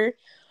thicker.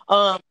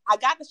 I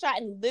got the shot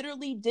and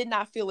literally did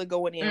not feel it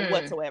going in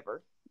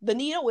whatsoever. The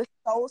needle is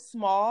so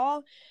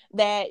small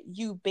that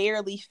you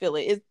barely feel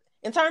it.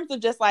 In terms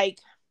of just like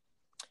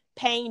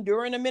pain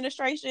during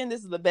administration,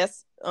 this is the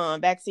best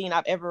vaccine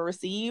I've ever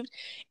received.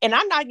 And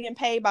I'm not getting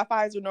paid by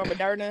Pfizer nor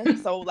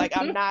Moderna. So like,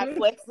 I'm not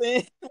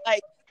flexing.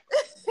 Like,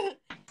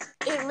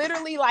 it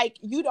literally, like,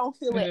 you don't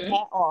feel it at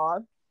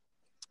all.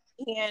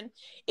 And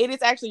it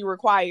is actually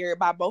required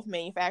by both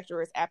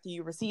manufacturers after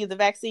you receive the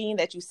vaccine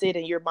that you sit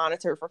and you're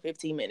monitored for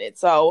 15 minutes.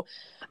 So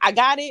I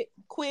got it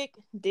quick,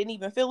 didn't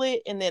even feel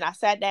it. And then I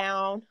sat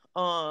down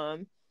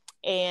and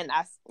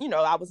I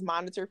was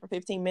monitored for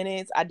 15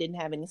 minutes. I didn't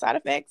have any side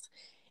effects.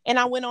 And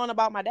I went on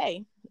about my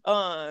day.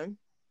 I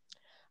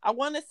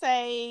want to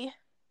say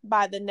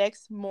by the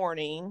next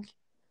morning,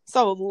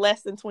 so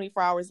less than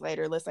 24 hours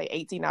later, let's say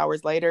 18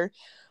 hours later,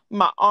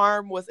 my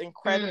arm was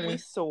incredibly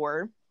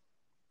sore.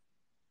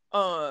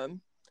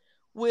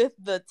 With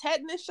the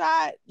tetanus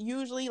shot,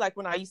 usually, like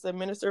when I used to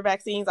administer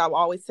vaccines, I would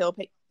always tell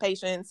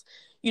patients,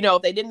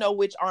 if they didn't know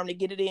which arm to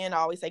get it in, I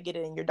always say get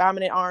it in your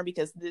dominant arm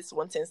because this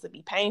one tends to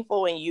be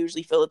painful and you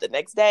usually feel it the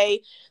next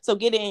day. So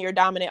get it in your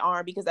dominant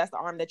arm because that's the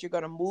arm that you're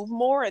going to move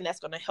more and that's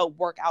going to help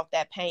work out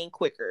that pain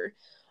quicker.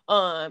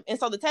 And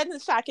so the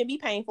tetanus shot can be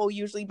painful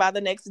usually by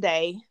the next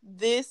day.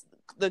 The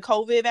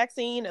COVID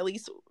vaccine, at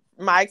least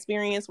my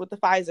experience with the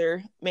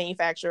Pfizer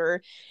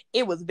manufacturer,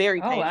 it was very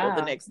painful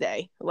the next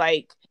day.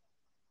 Like,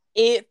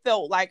 it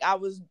felt like I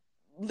was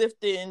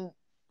lifting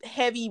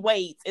heavy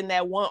weights in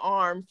that one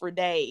arm for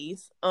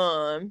days.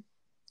 I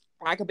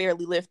could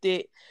barely lift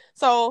it.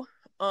 So,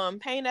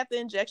 pain at the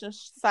injection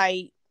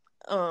site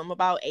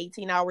about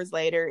 18 hours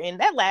later, and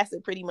that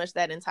lasted pretty much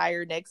that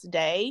entire next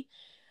day.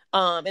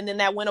 And then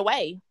that went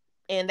away,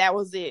 and that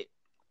was it.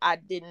 I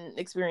didn't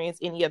experience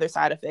any other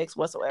side effects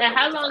whatsoever And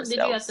how with the long first did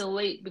you have dose. to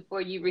wait before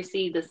you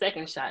received the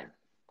second shot?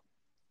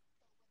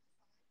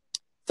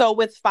 So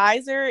with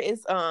Pfizer,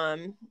 it's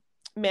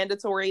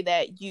mandatory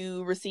that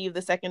you receive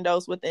the second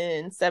dose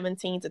within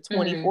 17 to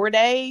 24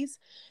 days.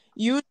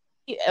 Usually,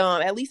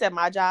 at least at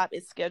my job,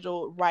 it's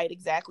scheduled right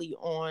exactly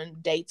on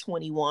day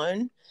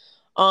 21.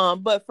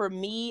 But for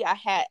me, I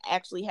had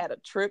actually had a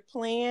trip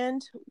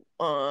planned.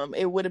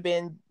 It would have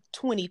been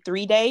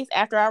 23 days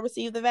after I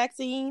received the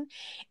vaccine.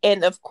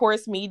 And of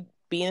course, me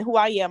being who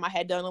I am, I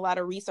had done a lot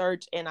of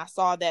research, and I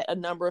saw that a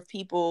number of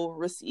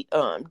people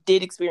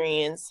did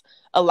experience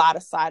a lot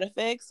of side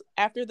effects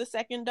after the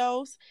second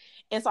dose.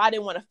 And so I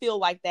didn't want to feel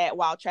like that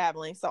while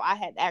traveling. So I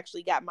had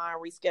actually got mine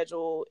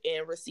rescheduled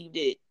and received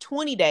it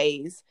 20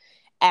 days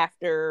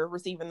after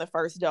receiving the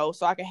first dose,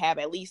 so I could have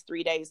at least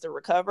 3 days to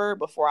recover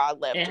before I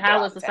left And to go how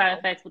out was of the side town.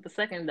 effects with the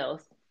second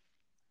dose?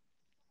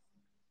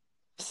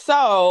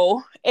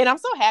 So, and I'm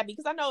so happy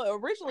because I know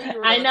originally we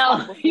were I going to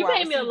talk know you before I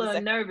made me a received the little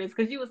second. nervous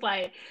because you was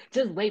like,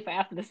 just wait for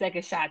after the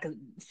second shot because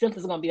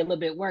symptoms are gonna be a little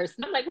bit worse.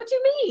 And I'm like, what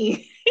you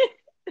mean?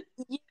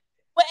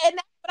 But and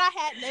that's what I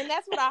had, and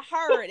that's what I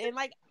heard, and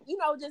like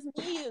just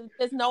me,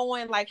 just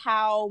knowing like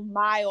how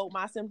mild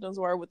my symptoms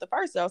were with the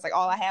first dose. Like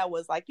all I had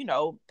was like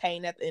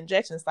pain at the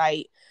injection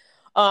site.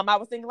 I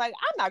was thinking like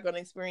I'm not going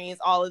to experience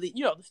all of the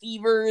the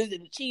fevers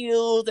and the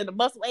chills and the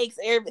muscle aches.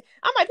 Everything.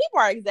 I'm like, people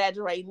are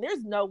exaggerating.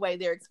 There's no way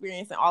they're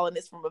experiencing all of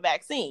this from a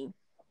vaccine.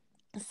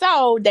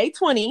 So day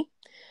 20,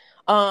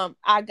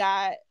 I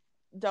got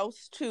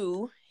dose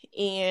 2,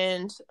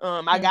 and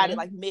I got it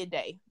like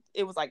midday.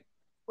 It was like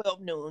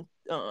 12 noon,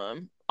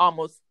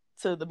 almost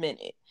to the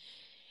minute.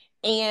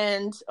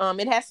 And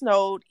it had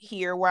snowed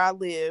here where I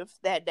live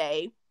that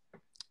day,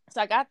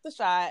 so I got the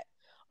shot.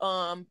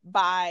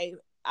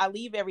 I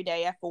leave every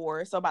day at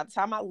 4. So by the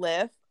time I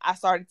left, I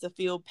started to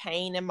feel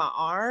pain in my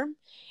arm.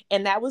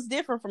 And that was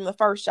different from the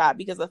first shot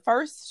because the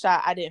first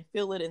shot, I didn't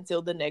feel it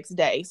until the next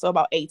day. So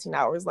about 18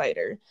 hours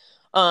later.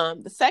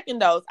 The second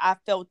dose, I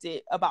felt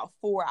it about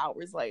 4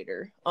 hours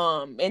later.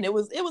 And it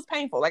was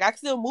painful. Like I could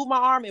still move my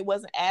arm. It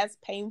wasn't as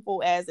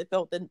painful as it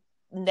felt the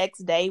next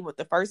day with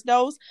the first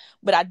dose,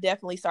 but I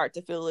definitely started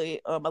to feel it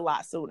a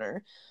lot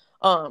sooner.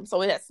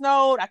 So it had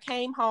snowed. I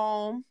came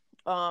home.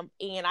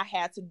 And I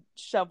had to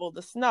shovel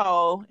the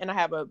snow, and I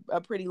have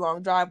a pretty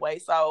long driveway.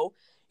 So,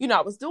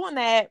 I was doing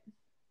that,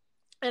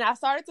 and I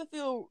started to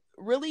feel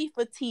really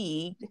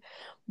fatigued,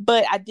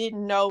 but I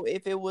didn't know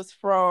if it was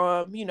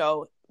from,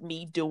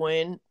 me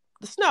doing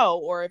the snow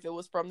or if it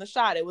was from the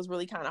shot. It was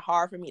really kind of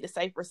hard for me to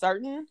say for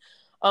certain.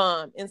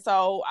 And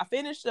so I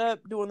finished up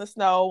doing the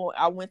snow.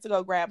 I went to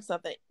go grab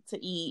something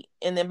to eat.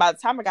 And then by the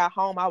time I got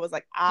home, I was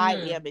like, I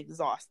am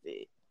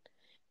exhausted.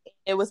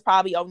 It was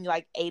probably only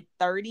like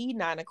 8:30,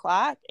 9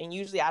 o'clock. And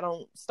usually I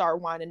don't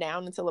start winding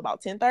down until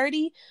about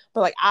 10:30.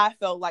 But like I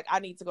felt like I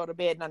need to go to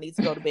bed and I need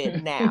to go to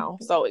bed now.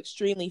 So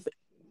extremely.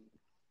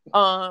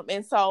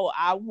 And so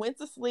I went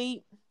to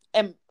sleep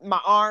and my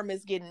arm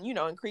is getting,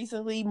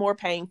 increasingly more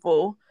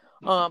painful.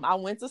 I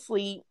went to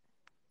sleep.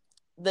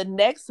 The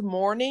next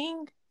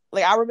morning,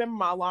 like I remember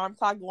my alarm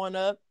clock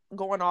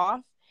going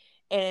off,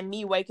 and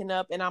me waking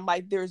up, and I'm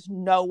like, there's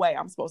no way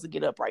I'm supposed to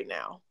get up right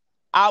now.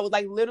 I was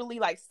like literally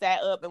like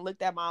sat up and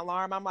looked at my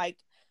alarm. I'm like,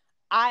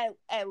 I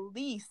at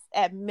least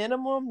at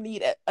minimum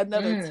need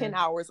another 10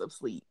 hours of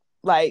sleep.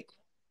 Like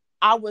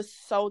I was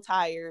so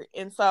tired.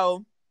 And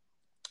so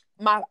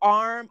my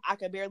arm, I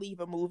could barely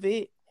even move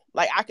it.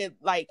 Like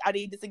I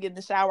needed to get in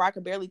the shower. I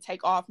could barely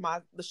take off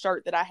the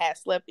shirt that I had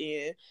slept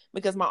in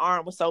because my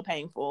arm was so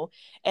painful.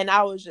 And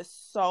I was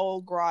just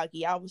so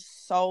groggy. I was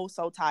so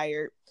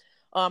tired.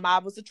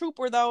 I was a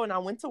trooper though, and I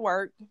went to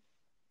work,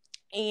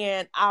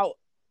 and I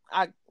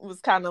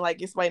was kind of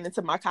like explaining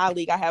to my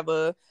colleague, I have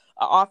a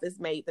office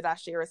mate that I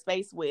share a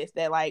space with,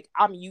 that like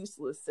I'm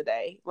useless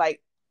today.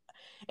 Like,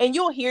 and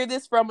you'll hear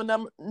this from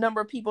a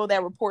number of people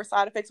that report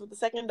side effects with the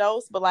second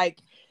dose, but like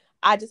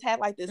I just had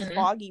like this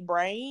foggy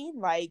brain.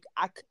 Like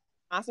I couldn't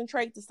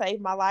concentrate to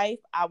save my life.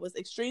 I was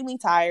extremely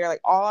tired.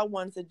 Like all I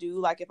wanted to do,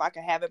 like if I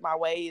could have it my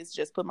way, is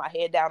just put my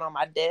head down on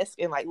my desk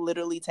and like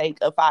literally take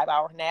a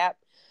 5-hour nap.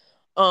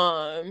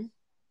 And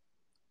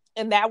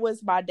that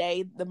was my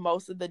day.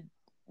 Most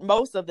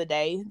of the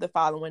day, the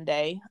following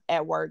day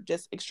at work,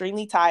 just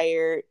extremely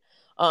tired.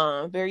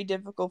 Very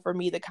difficult for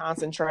me to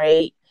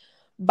concentrate.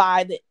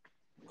 By the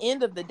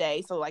end of the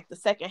day, so like the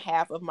second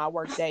half of my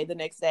work day, the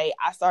next day,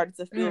 I started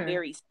to feel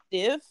very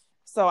stiff.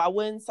 So I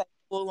wouldn't say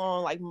full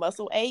on like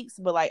muscle aches,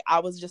 but like I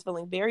was just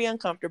feeling very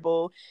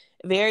uncomfortable,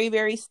 very,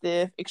 very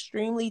stiff,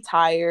 extremely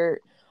tired.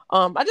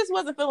 I just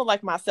wasn't feeling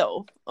like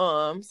myself.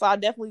 So I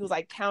definitely was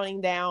like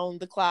counting down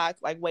the clock,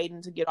 like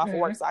waiting to get off of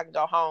work so I could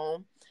go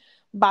home.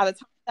 By the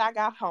time I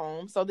got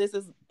home, so this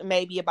is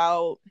maybe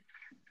about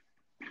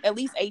at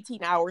least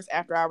 18 hours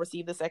after I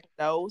received the second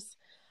dose,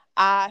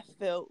 I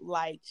felt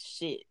like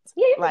shit.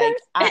 Yeah, like,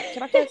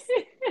 can I cuss?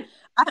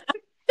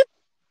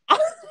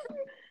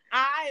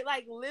 I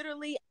like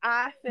literally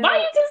I Why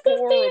you felt just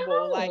couldn't stay at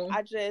horrible. Like home?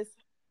 I just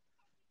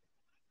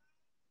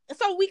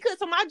so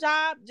my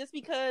job, just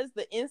because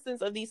the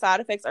instance of these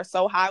side effects are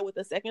so high with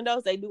the second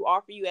dose, they do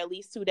offer you at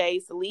least 2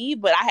 days to leave.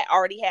 But I had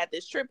already had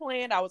this trip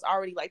planned. I was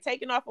already like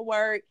taking off of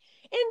work.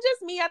 And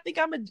just me, I think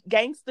I'm a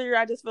gangster.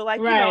 I just feel like,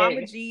 you know, I'm a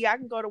Right. G. I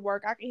can go to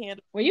work. I can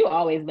handle Well, you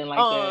always been like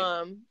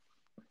that.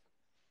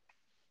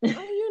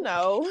 you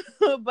know,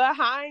 but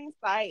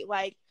hindsight,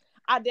 like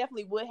I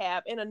definitely would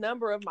have, and a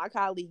number of my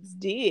colleagues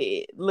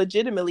did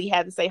legitimately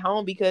have to stay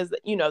home because,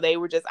 you know, they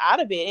were just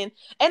out of it.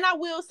 And I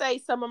will say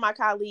some of my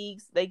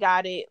colleagues, they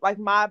got it, like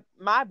my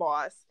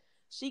boss,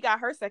 she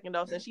got her second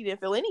dose and she didn't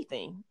feel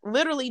anything,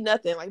 literally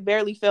nothing, like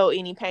barely felt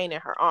any pain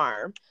in her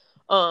arm.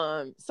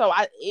 So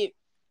it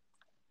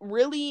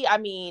really, I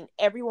mean,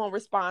 everyone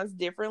responds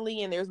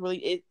differently, and there's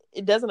really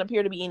it doesn't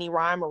appear to be any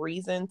rhyme or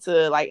reason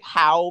to like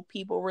how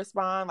people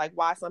respond, like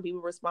why some people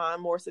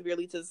respond more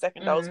severely to the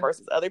second dose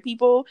versus other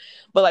people.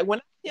 But like when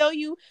I tell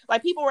you,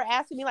 like people were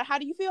asking me like, how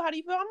do you feel? I'm like,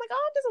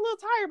 oh, I'm just a little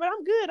tired, but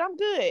I'm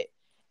good.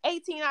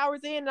 18 hours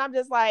in, and I'm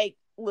just like,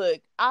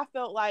 look, I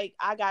felt like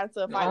I got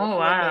into a fight with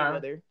Floyd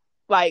Mayweather.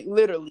 Like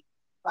literally.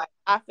 Like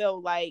I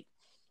felt like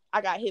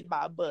I got hit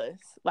by a bus.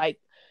 Like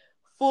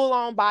full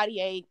on body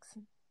aches.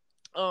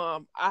 I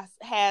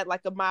had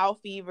like a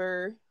mild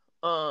fever.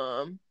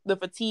 The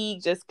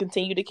fatigue just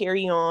continued to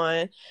carry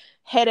on.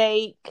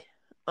 Headache,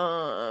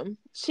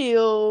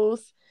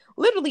 chills,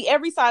 literally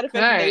every side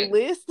effect that they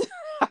list.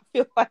 I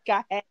feel like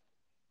I had.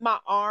 My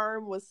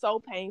arm was so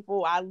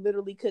painful. I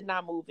literally could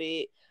not move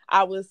it.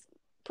 I was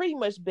pretty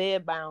much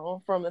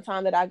bedbound from the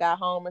time that I got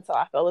home until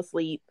I fell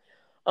asleep.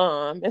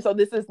 And so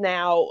this is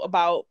now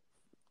about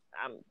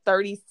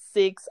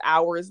 36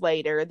 hours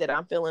later that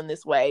I'm feeling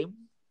this way.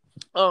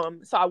 So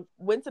I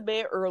went to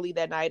bed early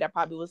that night. I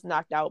probably was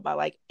knocked out by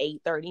like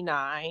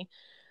 8:39.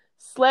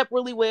 Slept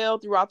really well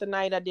throughout the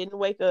night. I didn't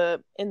wake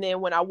up. And then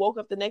when I woke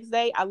up the next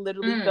day, I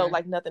literally felt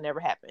like nothing ever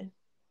happened.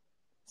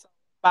 So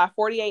by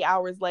 48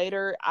 hours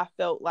later, I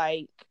felt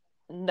like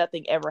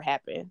nothing ever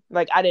happened.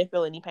 Like I didn't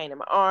feel any pain in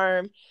my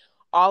arm.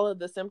 All of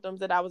the symptoms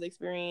that I was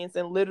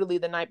experiencing, literally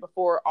the night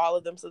before, all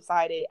of them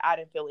subsided. I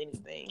didn't feel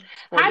anything.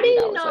 How do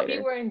you know if later.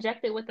 you were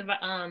injected with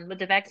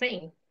the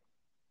vaccine?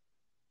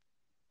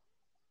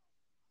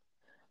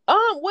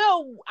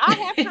 Well, I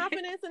have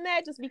confidence in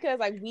that just because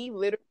like we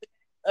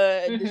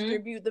literally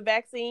distribute the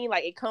vaccine.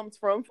 Like it comes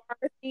from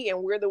pharmacy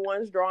and we're the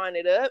ones drawing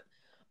it up.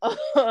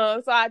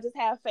 So I just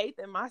have faith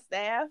in my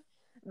staff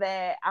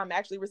that I'm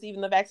actually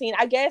receiving the vaccine.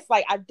 I guess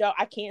like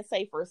I can't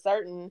say for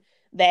certain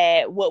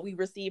that what we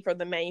receive from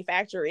the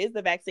manufacturer is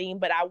the vaccine,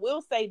 but I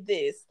will say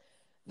this: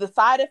 the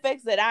side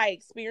effects that I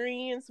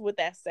experienced with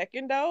that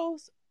second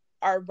dose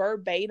are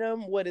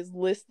verbatim what is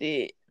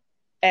listed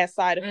as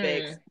side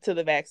effects to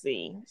the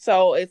vaccine.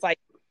 So it's like,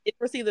 if I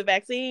received the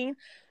vaccine,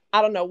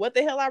 I don't know what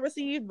the hell I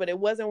received, but it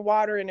wasn't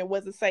water and it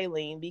wasn't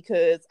saline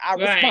because I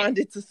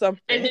responded to something.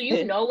 And do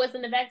you know what's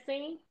in the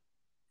vaccine?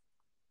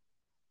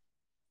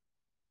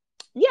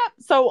 Yep.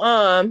 So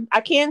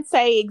I can't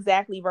say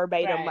exactly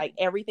verbatim like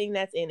everything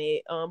that's in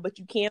it. But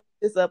you can look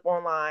this up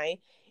online.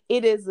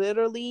 It is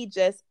literally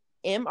just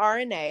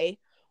mRNA,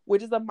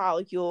 which is a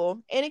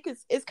molecule, and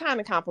it's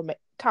kind of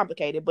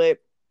complicated, but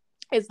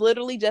it's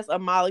literally just a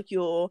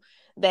molecule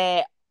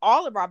that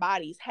all of our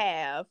bodies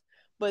have,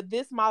 but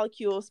this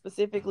molecule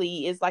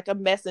specifically is like a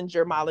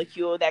messenger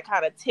molecule that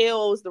kind of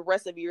tells the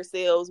rest of your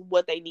cells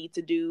what they need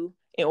to do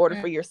in order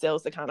for your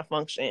cells to kind of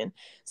function.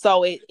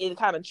 So it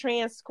kind of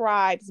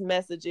transcribes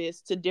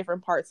messages to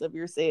different parts of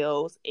your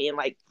cells, and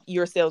like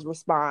your cells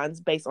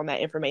responds based on that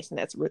information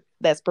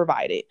that's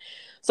provided.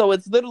 So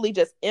it's literally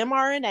just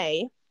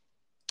mRNA,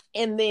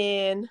 and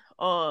then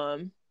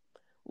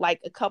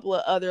like a couple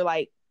of other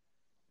like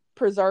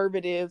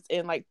preservatives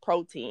and like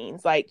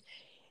proteins. Like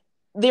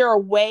there are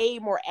way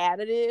more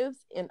additives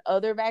in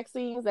other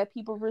vaccines that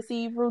people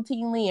receive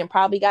routinely and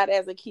probably got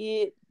as a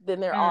kid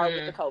than there are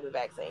with the COVID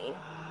vaccine.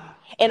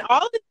 And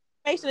all of the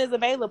information is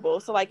available.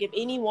 So like if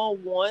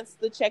anyone wants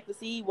to check to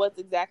see what's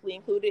exactly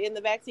included in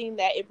the vaccine,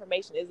 that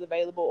information is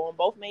available on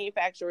both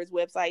manufacturers'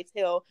 websites.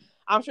 Hell,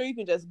 I'm sure you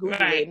can just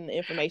Google it and the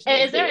information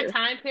And is there. A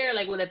time period,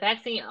 like will the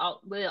vaccine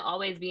will it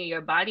always be in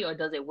your body, or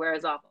does it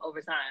wears off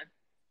over time?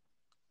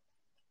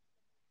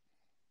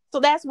 So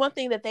that's one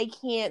thing that they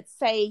can't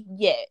say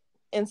yet.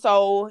 And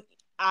so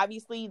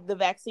obviously the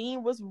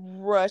vaccine was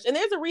rushed, and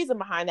there's a reason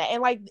behind that.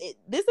 And like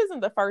this isn't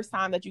the first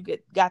time that you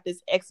got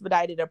this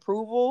expedited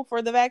approval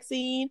for the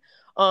vaccine.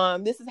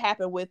 This has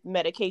happened with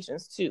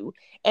medications too,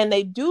 and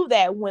they do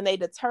that when they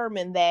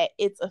determine that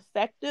it's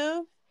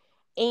effective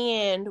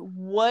and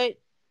what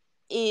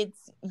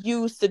it's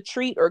used to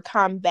treat or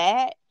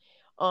combat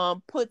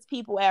puts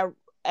people at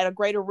a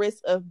greater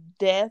risk of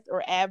death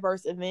or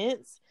adverse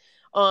events.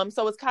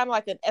 So it's kind of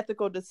like an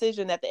ethical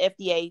decision that the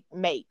FDA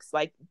makes.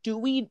 Like, do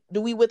we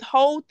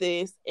withhold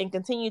this and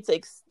continue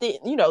to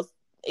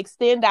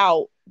extend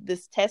out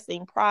this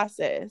testing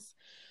process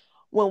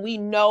when we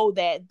know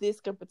that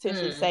this could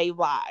potentially save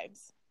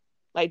lives?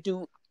 Like,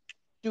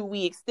 do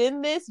we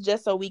extend this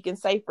just so we can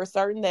say for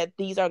certain that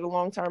these are the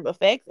long-term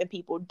effects and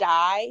people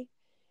die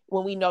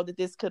when we know that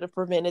this could have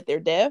prevented their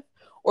death?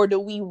 Or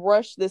do we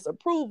rush this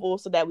approval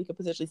so that we could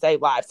potentially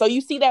save lives? So you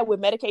see that with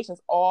medications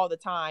all the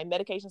time.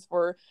 Medications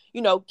for,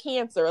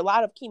 cancer, a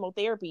lot of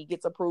chemotherapy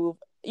gets approved,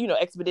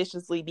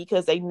 expeditiously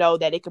because they know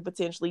that it could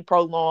potentially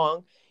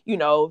prolong,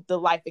 the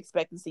life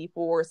expectancy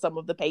for some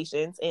of the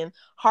patients, and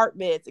heart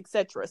meds,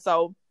 etc.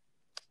 So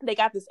they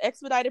got this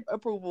expedited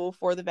approval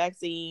for the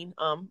vaccine,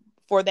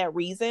 for that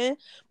reason,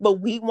 but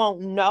we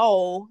won't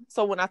know.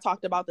 So when I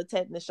talked about the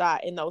tetanus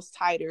shot and those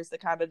titers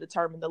that kind of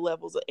determine the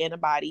levels of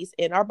antibodies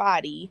in our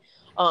body,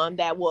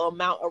 that will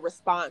amount a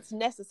response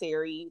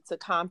necessary to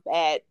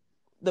combat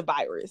the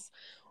virus.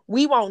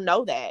 We won't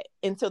know that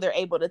until they're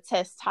able to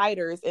test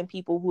titers in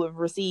people who have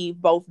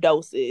received both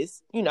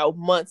doses,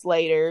 months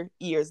later,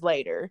 years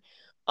later.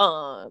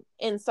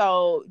 And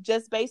so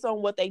just based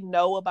on what they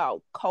know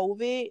about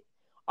COVID,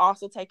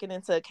 also taking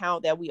into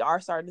account that we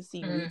are starting to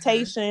see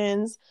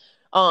mutations,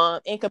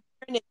 and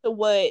comparing it to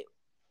what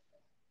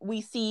we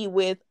see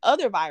with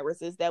other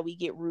viruses that we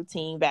get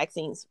routine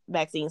vaccines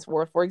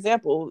for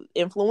example,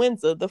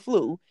 influenza, the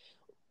flu.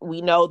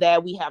 We know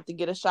that we have to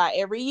get a shot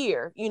every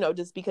year,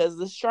 just because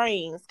the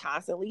strains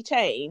constantly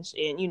change,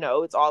 and,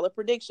 it's all a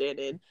prediction,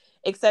 and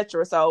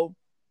etc. So,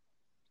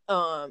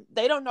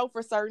 they don't know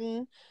for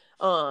certain.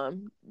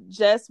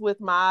 Just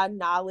with my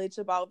knowledge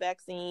about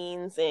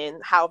vaccines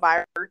and how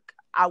viruses work,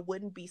 I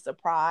wouldn't be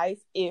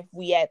surprised if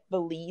we at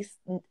the least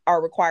are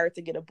required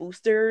to get a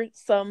booster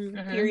some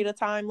period of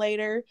time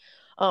later.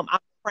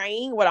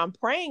 What I'm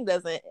praying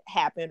doesn't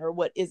happen, or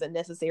what isn't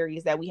necessary,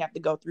 is that we have to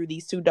go through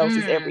these 2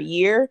 doses every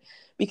year,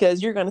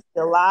 because you're going to see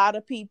a lot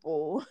of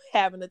people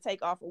having to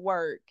take off of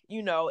work,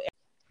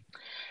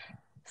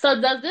 So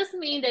does this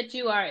mean that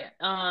you are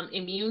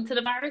immune to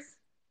the virus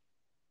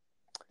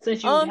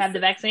since you have the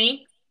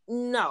vaccine?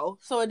 No.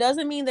 So it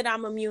doesn't mean that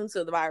I'm immune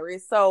to the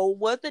virus. So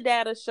what the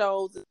data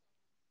shows,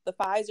 the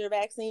Pfizer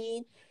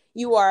vaccine,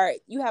 you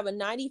have a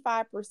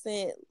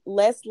 95%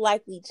 less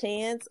likely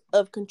chance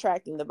of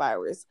contracting the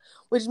virus,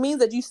 which means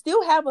that you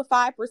still have a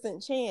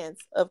 5% chance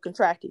of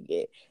contracting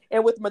it.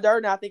 And with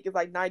Moderna, I think it's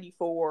like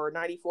 94 or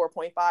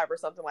 94.5 or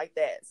something like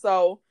that.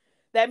 So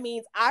that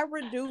means I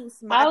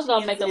reduce my chances. I was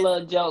going to make a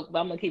little joke, but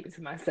I'm going to keep it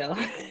to myself.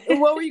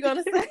 What were you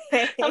going to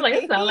say? I'm like,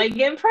 it sounds like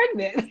getting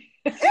pregnant.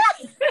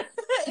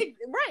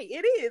 Right,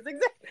 it is.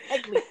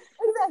 Exactly.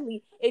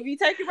 If you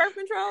take your birth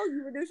control,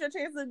 you reduce your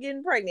chances of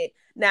getting pregnant.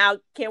 Now,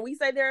 can we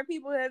say there are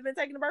people who have been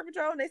taking the birth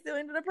control and they still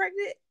ended up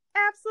pregnant?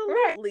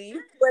 Absolutely,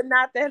 right. But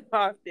not that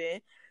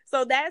often.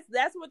 So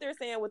that's what they're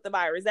saying with the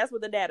virus. That's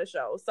what the data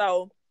shows.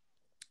 So,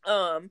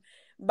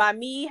 by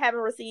me having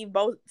received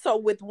both, so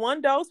with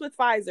 1 dose with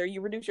Pfizer, you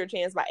reduce your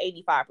chance by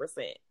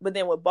 85%. But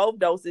then with both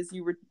doses,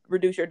 you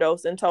reduce your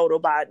dose in total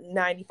by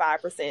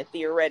 95%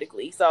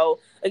 theoretically. So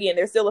again,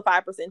 there's still a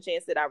 5%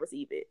 chance that I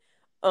receive it,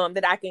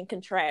 that I can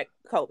contract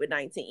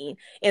COVID-19.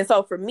 And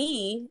so for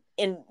me,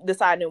 in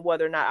deciding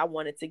whether or not I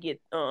wanted to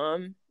get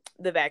the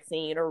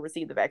vaccine or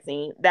receive the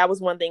vaccine, that was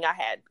one thing I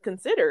had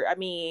considered. I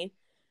mean,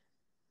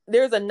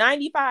 there's a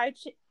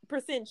 95%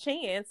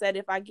 chance that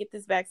if I get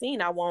this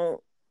vaccine, I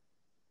won't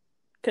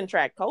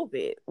contract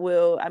COVID.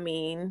 Well, I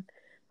mean,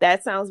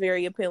 that sounds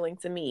very appealing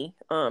to me.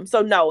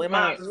 So no, am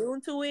I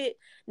immune to it?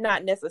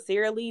 Not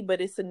necessarily,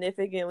 but it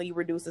significantly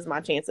reduces my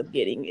chance of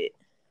getting it.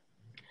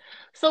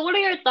 So what are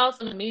your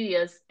thoughts on the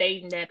media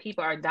stating that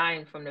people are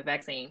dying from the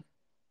vaccine?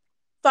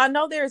 So I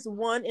know there's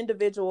one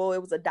individual,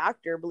 it was a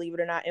doctor, believe it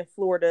or not, in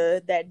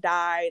Florida that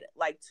died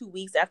like 2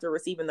 weeks after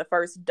receiving the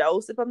first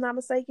dose, if I'm not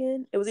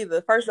mistaken. It was either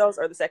the first dose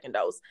or the second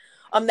dose.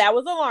 That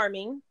was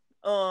alarming.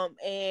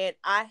 And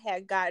I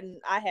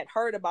had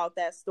heard about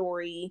that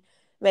story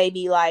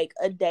maybe like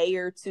a day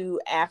or two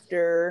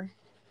after.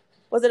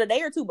 Was it a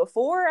day or two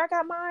before I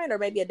got mine, or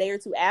maybe a day or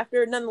two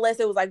after? Nonetheless,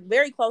 it was like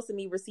very close to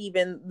me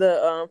receiving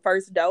the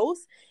first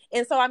dose.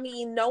 And so, I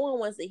mean, no one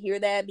wants to hear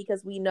that,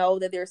 because we know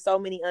that there's so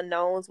many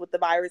unknowns with the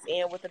virus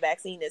and with the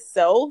vaccine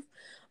itself.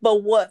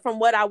 But from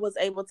what I was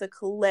able to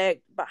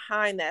collect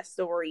behind that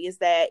story is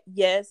that,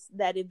 yes,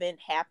 that event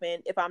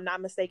happened. If I'm not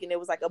mistaken, it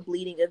was like a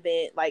bleeding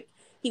event. Like,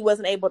 he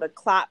wasn't able to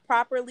clot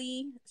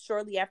properly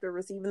shortly after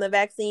receiving the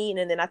vaccine.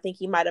 And then I think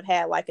he might have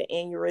had like an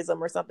aneurysm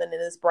or something in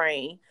his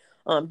brain.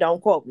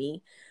 Don't quote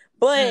me,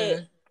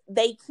 but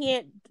they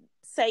can't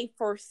say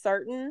for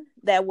certain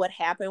that what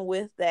happened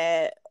with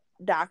that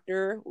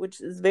doctor,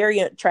 which is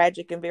very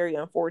tragic and very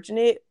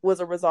unfortunate, was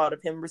a result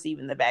of him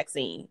receiving the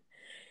vaccine.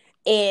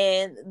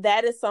 And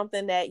that is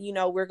something that,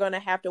 we're going to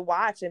have to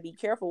watch and be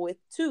careful with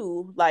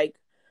too. Like,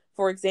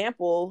 for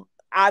example,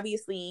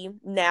 obviously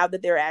now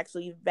that they're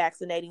actually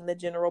vaccinating the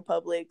general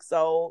public,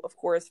 so of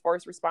course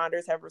first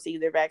responders have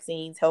received their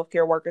vaccines,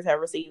 healthcare workers have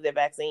received their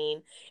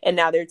vaccine, and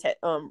now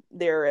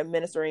they're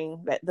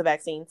administering the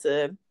vaccine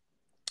to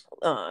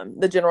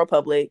the general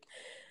public.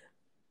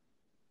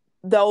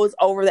 Those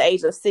over the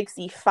age of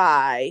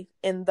 65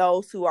 and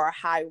those who are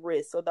high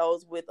risk, so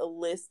those with a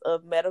list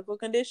of medical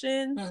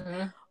conditions,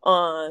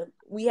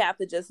 we have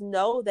to just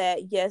know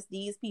that yes,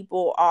 these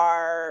people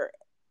are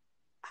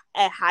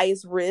at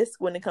highest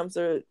risk when it comes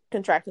to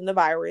contracting the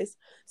virus.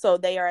 So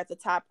they are at the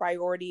top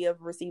priority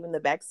of receiving the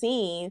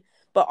vaccine,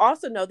 but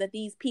also know that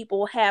these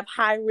people have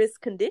high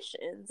risk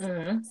conditions.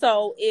 Mm-hmm.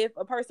 So if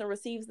a person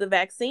receives the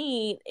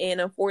vaccine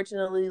and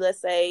unfortunately, let's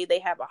say they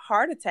have a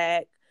heart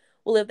attack,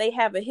 well, if they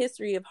have a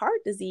history of heart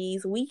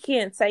disease, we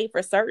can't say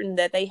for certain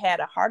that they had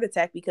a heart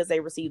attack because they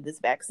received this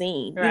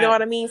vaccine. Right. You know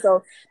what I mean?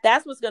 So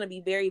that's what's going to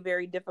be very,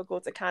 very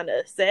difficult to kind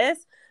of assess.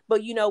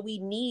 But, we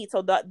need,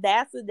 so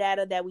that's the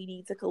data that we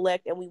need to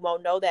collect, and we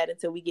won't know that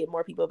until we get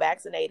more people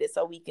vaccinated,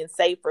 so we can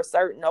say for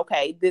certain,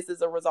 okay, this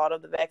is a result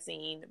of the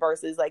vaccine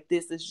versus like,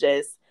 this is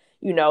just,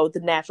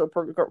 the natural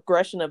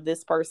progression of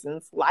this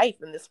person's life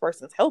and this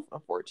person's health,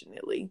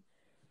 unfortunately.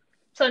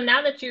 So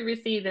now that you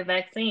received the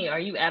vaccine, are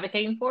you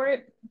advocating for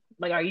it?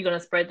 Like, are you going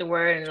to spread the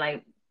word and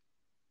like?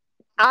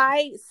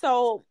 I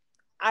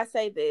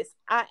say this,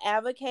 I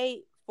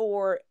advocate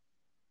for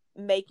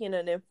making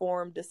an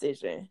informed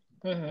decision.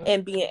 Mm-hmm.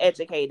 And being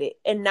educated,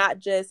 and not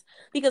just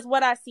because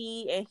what I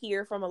see and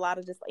hear from a lot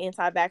of just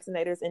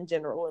anti-vaccinators in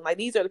general, and like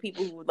these are the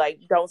people who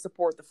like don't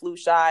support the flu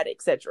shot,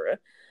 etc.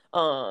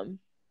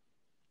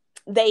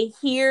 They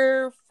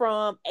hear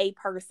from a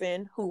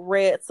person who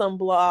read some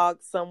blog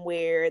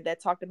somewhere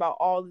that talked about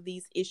all of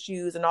these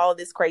issues and all of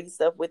this crazy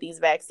stuff with these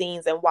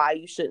vaccines and why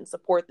you shouldn't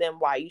support them,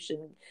 why you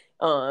shouldn't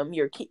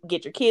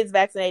get your kids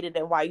vaccinated,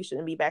 and why you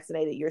shouldn't be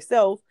vaccinated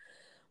yourself.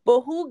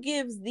 But who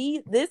gives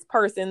this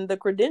person the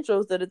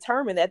credentials to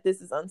determine that this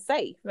is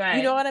unsafe? Right.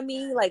 You know what I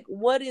mean? Like,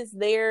 what is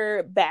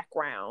their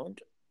background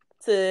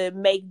to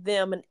make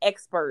them an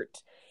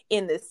expert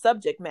in this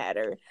subject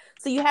matter?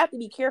 So you have to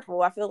be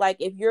careful. I feel like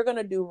if you're going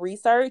to do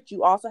research,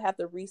 you also have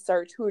to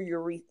research who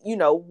you're,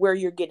 where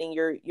you're getting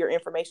your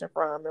information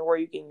from and where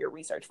you're getting your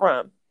research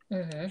from.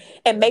 Mm-hmm.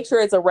 And make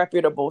sure it's a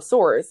reputable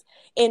source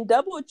and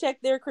double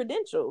check their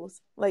credentials.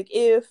 Like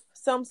if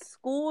some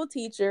school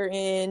teacher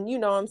in,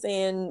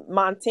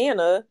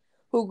 Montana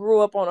who grew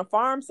up on a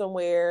farm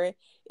somewhere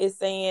is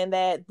saying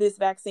that this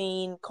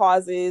vaccine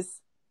causes,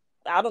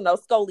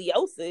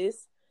 scoliosis,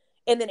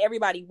 and then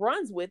everybody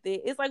runs with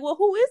it. It's like, well,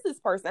 who is this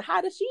person?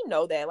 How does she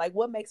know that? Like,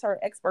 what makes her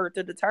expert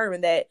to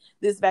determine that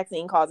this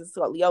vaccine causes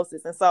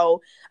scoliosis? And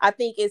so I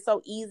think it's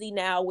so easy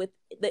now with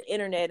the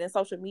internet and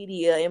social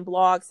media and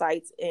blog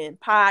sites and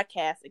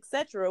podcasts,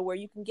 etc., where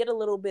you can get a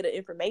little bit of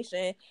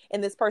information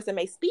and this person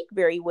may speak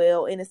very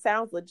well and it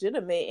sounds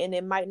legitimate and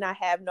it might not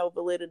have no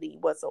validity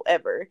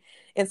whatsoever.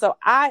 And so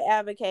I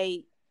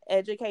advocate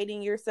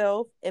educating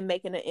yourself and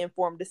making an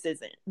informed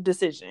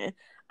decision.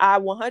 I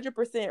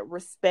 100%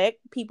 respect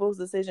people's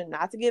decision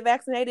not to get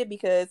vaccinated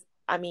because,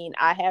 I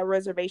have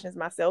reservations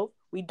myself.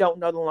 We don't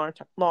know the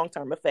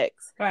long-term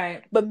effects.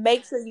 Right. But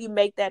make sure you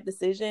make that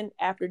decision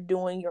after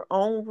doing your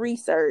own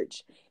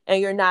research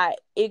and you're not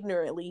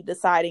ignorantly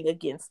deciding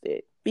against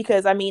it.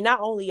 Because,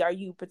 not only are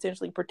you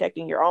potentially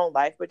protecting your own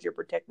life, but you're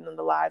protecting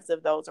the lives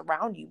of those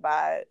around you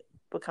by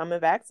becoming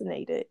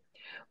vaccinated.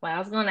 Well, I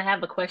was going to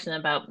have a question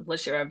about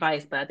what's your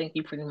advice, but I think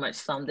you pretty much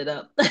summed it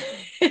up.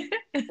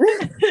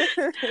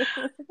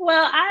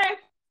 Well, I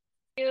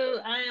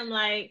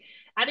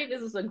think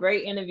this was a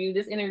great interview.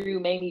 This interview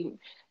made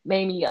me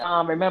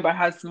remember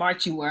how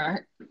smart you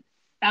were.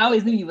 I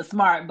always knew you were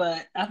smart,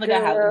 but I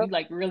forgot how you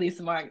really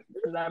smart,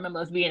 because I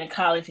remember us being in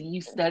college and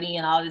you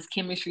studying all this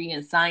chemistry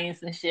and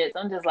science and shit. So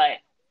I'm just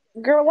like,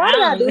 girl, why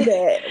did I do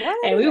that?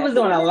 And we was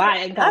doing a lot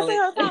in college.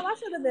 I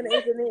should have been an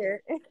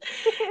engineer.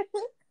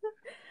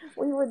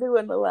 We were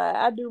doing a lot.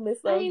 I do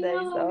miss those days,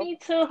 though. Me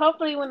too.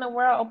 Hopefully when the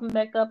world opens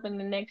back up in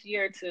the next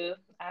year or two,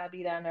 I'll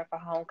be down there for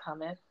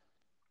homecoming.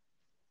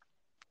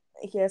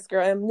 Yes,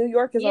 girl. And New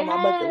York is on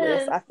my bucket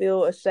list. I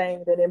feel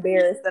ashamed and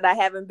embarrassed that I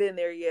haven't been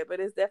there yet, but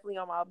it's definitely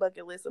on my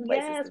bucket list of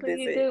places to visit. Yes, when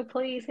you do,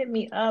 please hit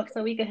me up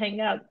so we can hang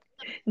out,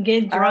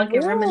 get drunk,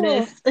 and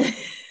reminisce.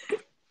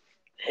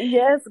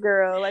 Yes,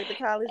 girl, like the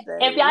college days.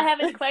 If y'all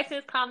have any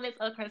questions, comments,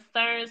 or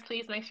concerns,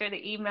 please make sure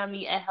to email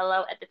me at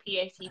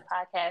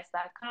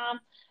hello@thephcpodcast.com.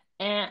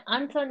 And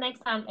until next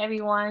time,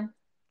 everyone,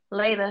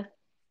 later.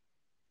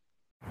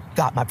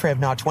 Got my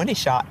Prevnar 20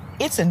 shot.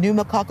 It's a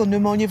pneumococcal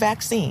pneumonia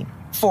vaccine.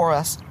 For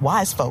us,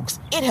 wise folks,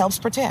 it helps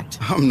protect.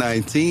 I'm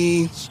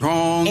 19,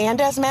 strong.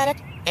 And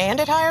asthmatic, and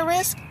at higher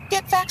risk.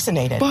 Get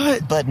vaccinated.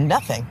 But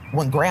nothing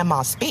when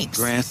grandma speaks.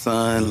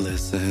 Grandson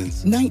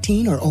listens.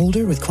 19 or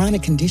older with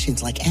chronic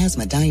conditions like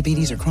asthma,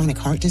 diabetes, or chronic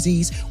heart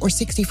disease, or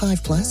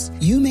 65 plus,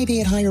 you may be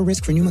at higher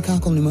risk for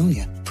pneumococcal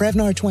pneumonia.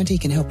 Prevnar 20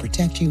 can help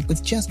protect you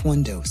with just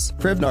one dose.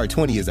 Prevnar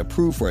 20 is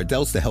approved for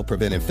adults to help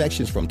prevent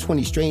infections from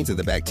 20 strains of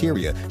the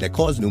bacteria that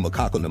cause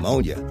pneumococcal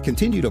pneumonia.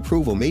 Continued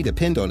approval may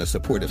depend on a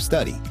supportive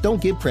study.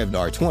 Don't give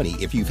Prevnar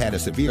 20 if you've had a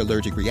severe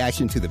allergic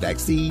reaction to the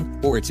vaccine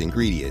or its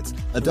ingredients.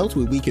 Adults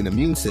with weakened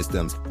immune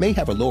systems may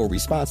have a lower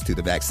response to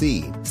the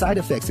vaccine. Side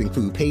effects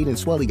include pain and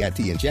swelling at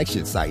the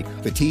injection site,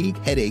 fatigue,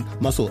 headache,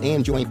 muscle,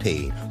 and joint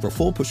pain. For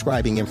full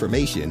prescribing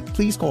information,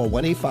 please call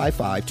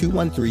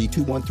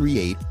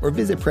 1-855-213-2138 or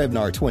visit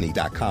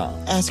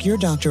Prevnar20.com. Ask your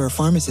doctor or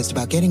pharmacist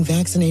about getting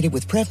vaccinated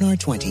with Prevnar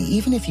 20,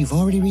 even if you've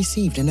already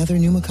received another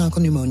pneumococcal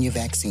pneumonia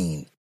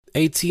vaccine.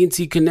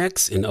 AT&T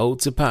connects an ode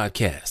to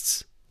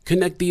podcasts.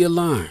 Connect the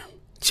alarm.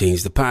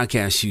 Change the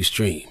podcast you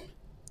stream.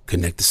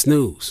 Connect the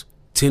snooze.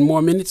 10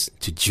 more minutes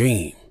to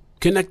dream.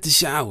 Connect the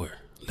shower.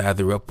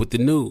 Lather up with the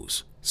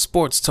news,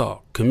 sports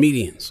talk,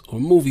 comedians, or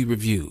movie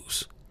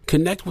reviews.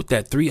 Connect with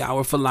that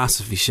 3-hour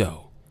philosophy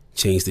show.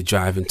 Change the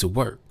drive into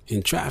work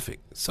in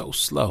traffic so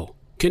slow.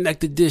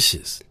 Connect the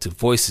dishes to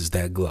voices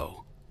that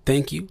glow.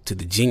 Thank you to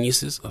the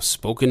geniuses of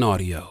spoken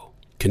audio.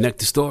 Connect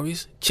the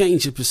stories,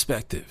 change your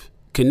perspective.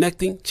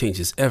 Connecting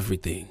changes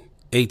everything.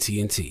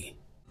 AT&T.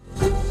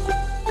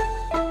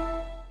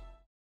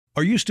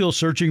 Are you still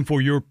searching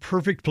for your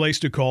perfect place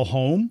to call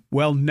home?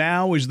 Well,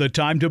 now is the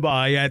time to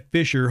buy at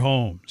Fisher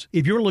Homes.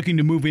 If you're looking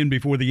to move in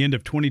before the end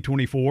of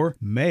 2024,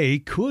 May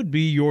could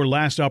be your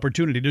last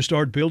opportunity to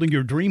start building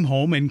your dream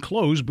home and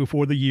close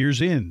before the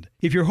year's end.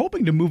 If you're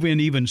hoping to move in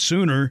even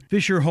sooner,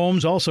 Fisher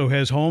Homes also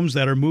has homes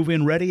that are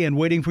move-in ready and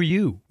waiting for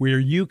you, where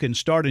you can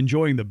start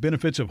enjoying the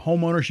benefits of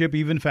homeownership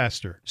even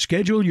faster.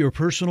 Schedule your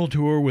personal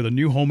tour with a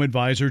new home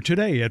advisor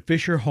today at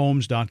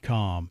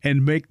FisherHomes.com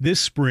and make this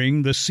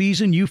spring the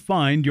season you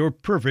find your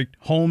perfect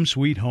home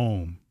sweet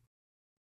home.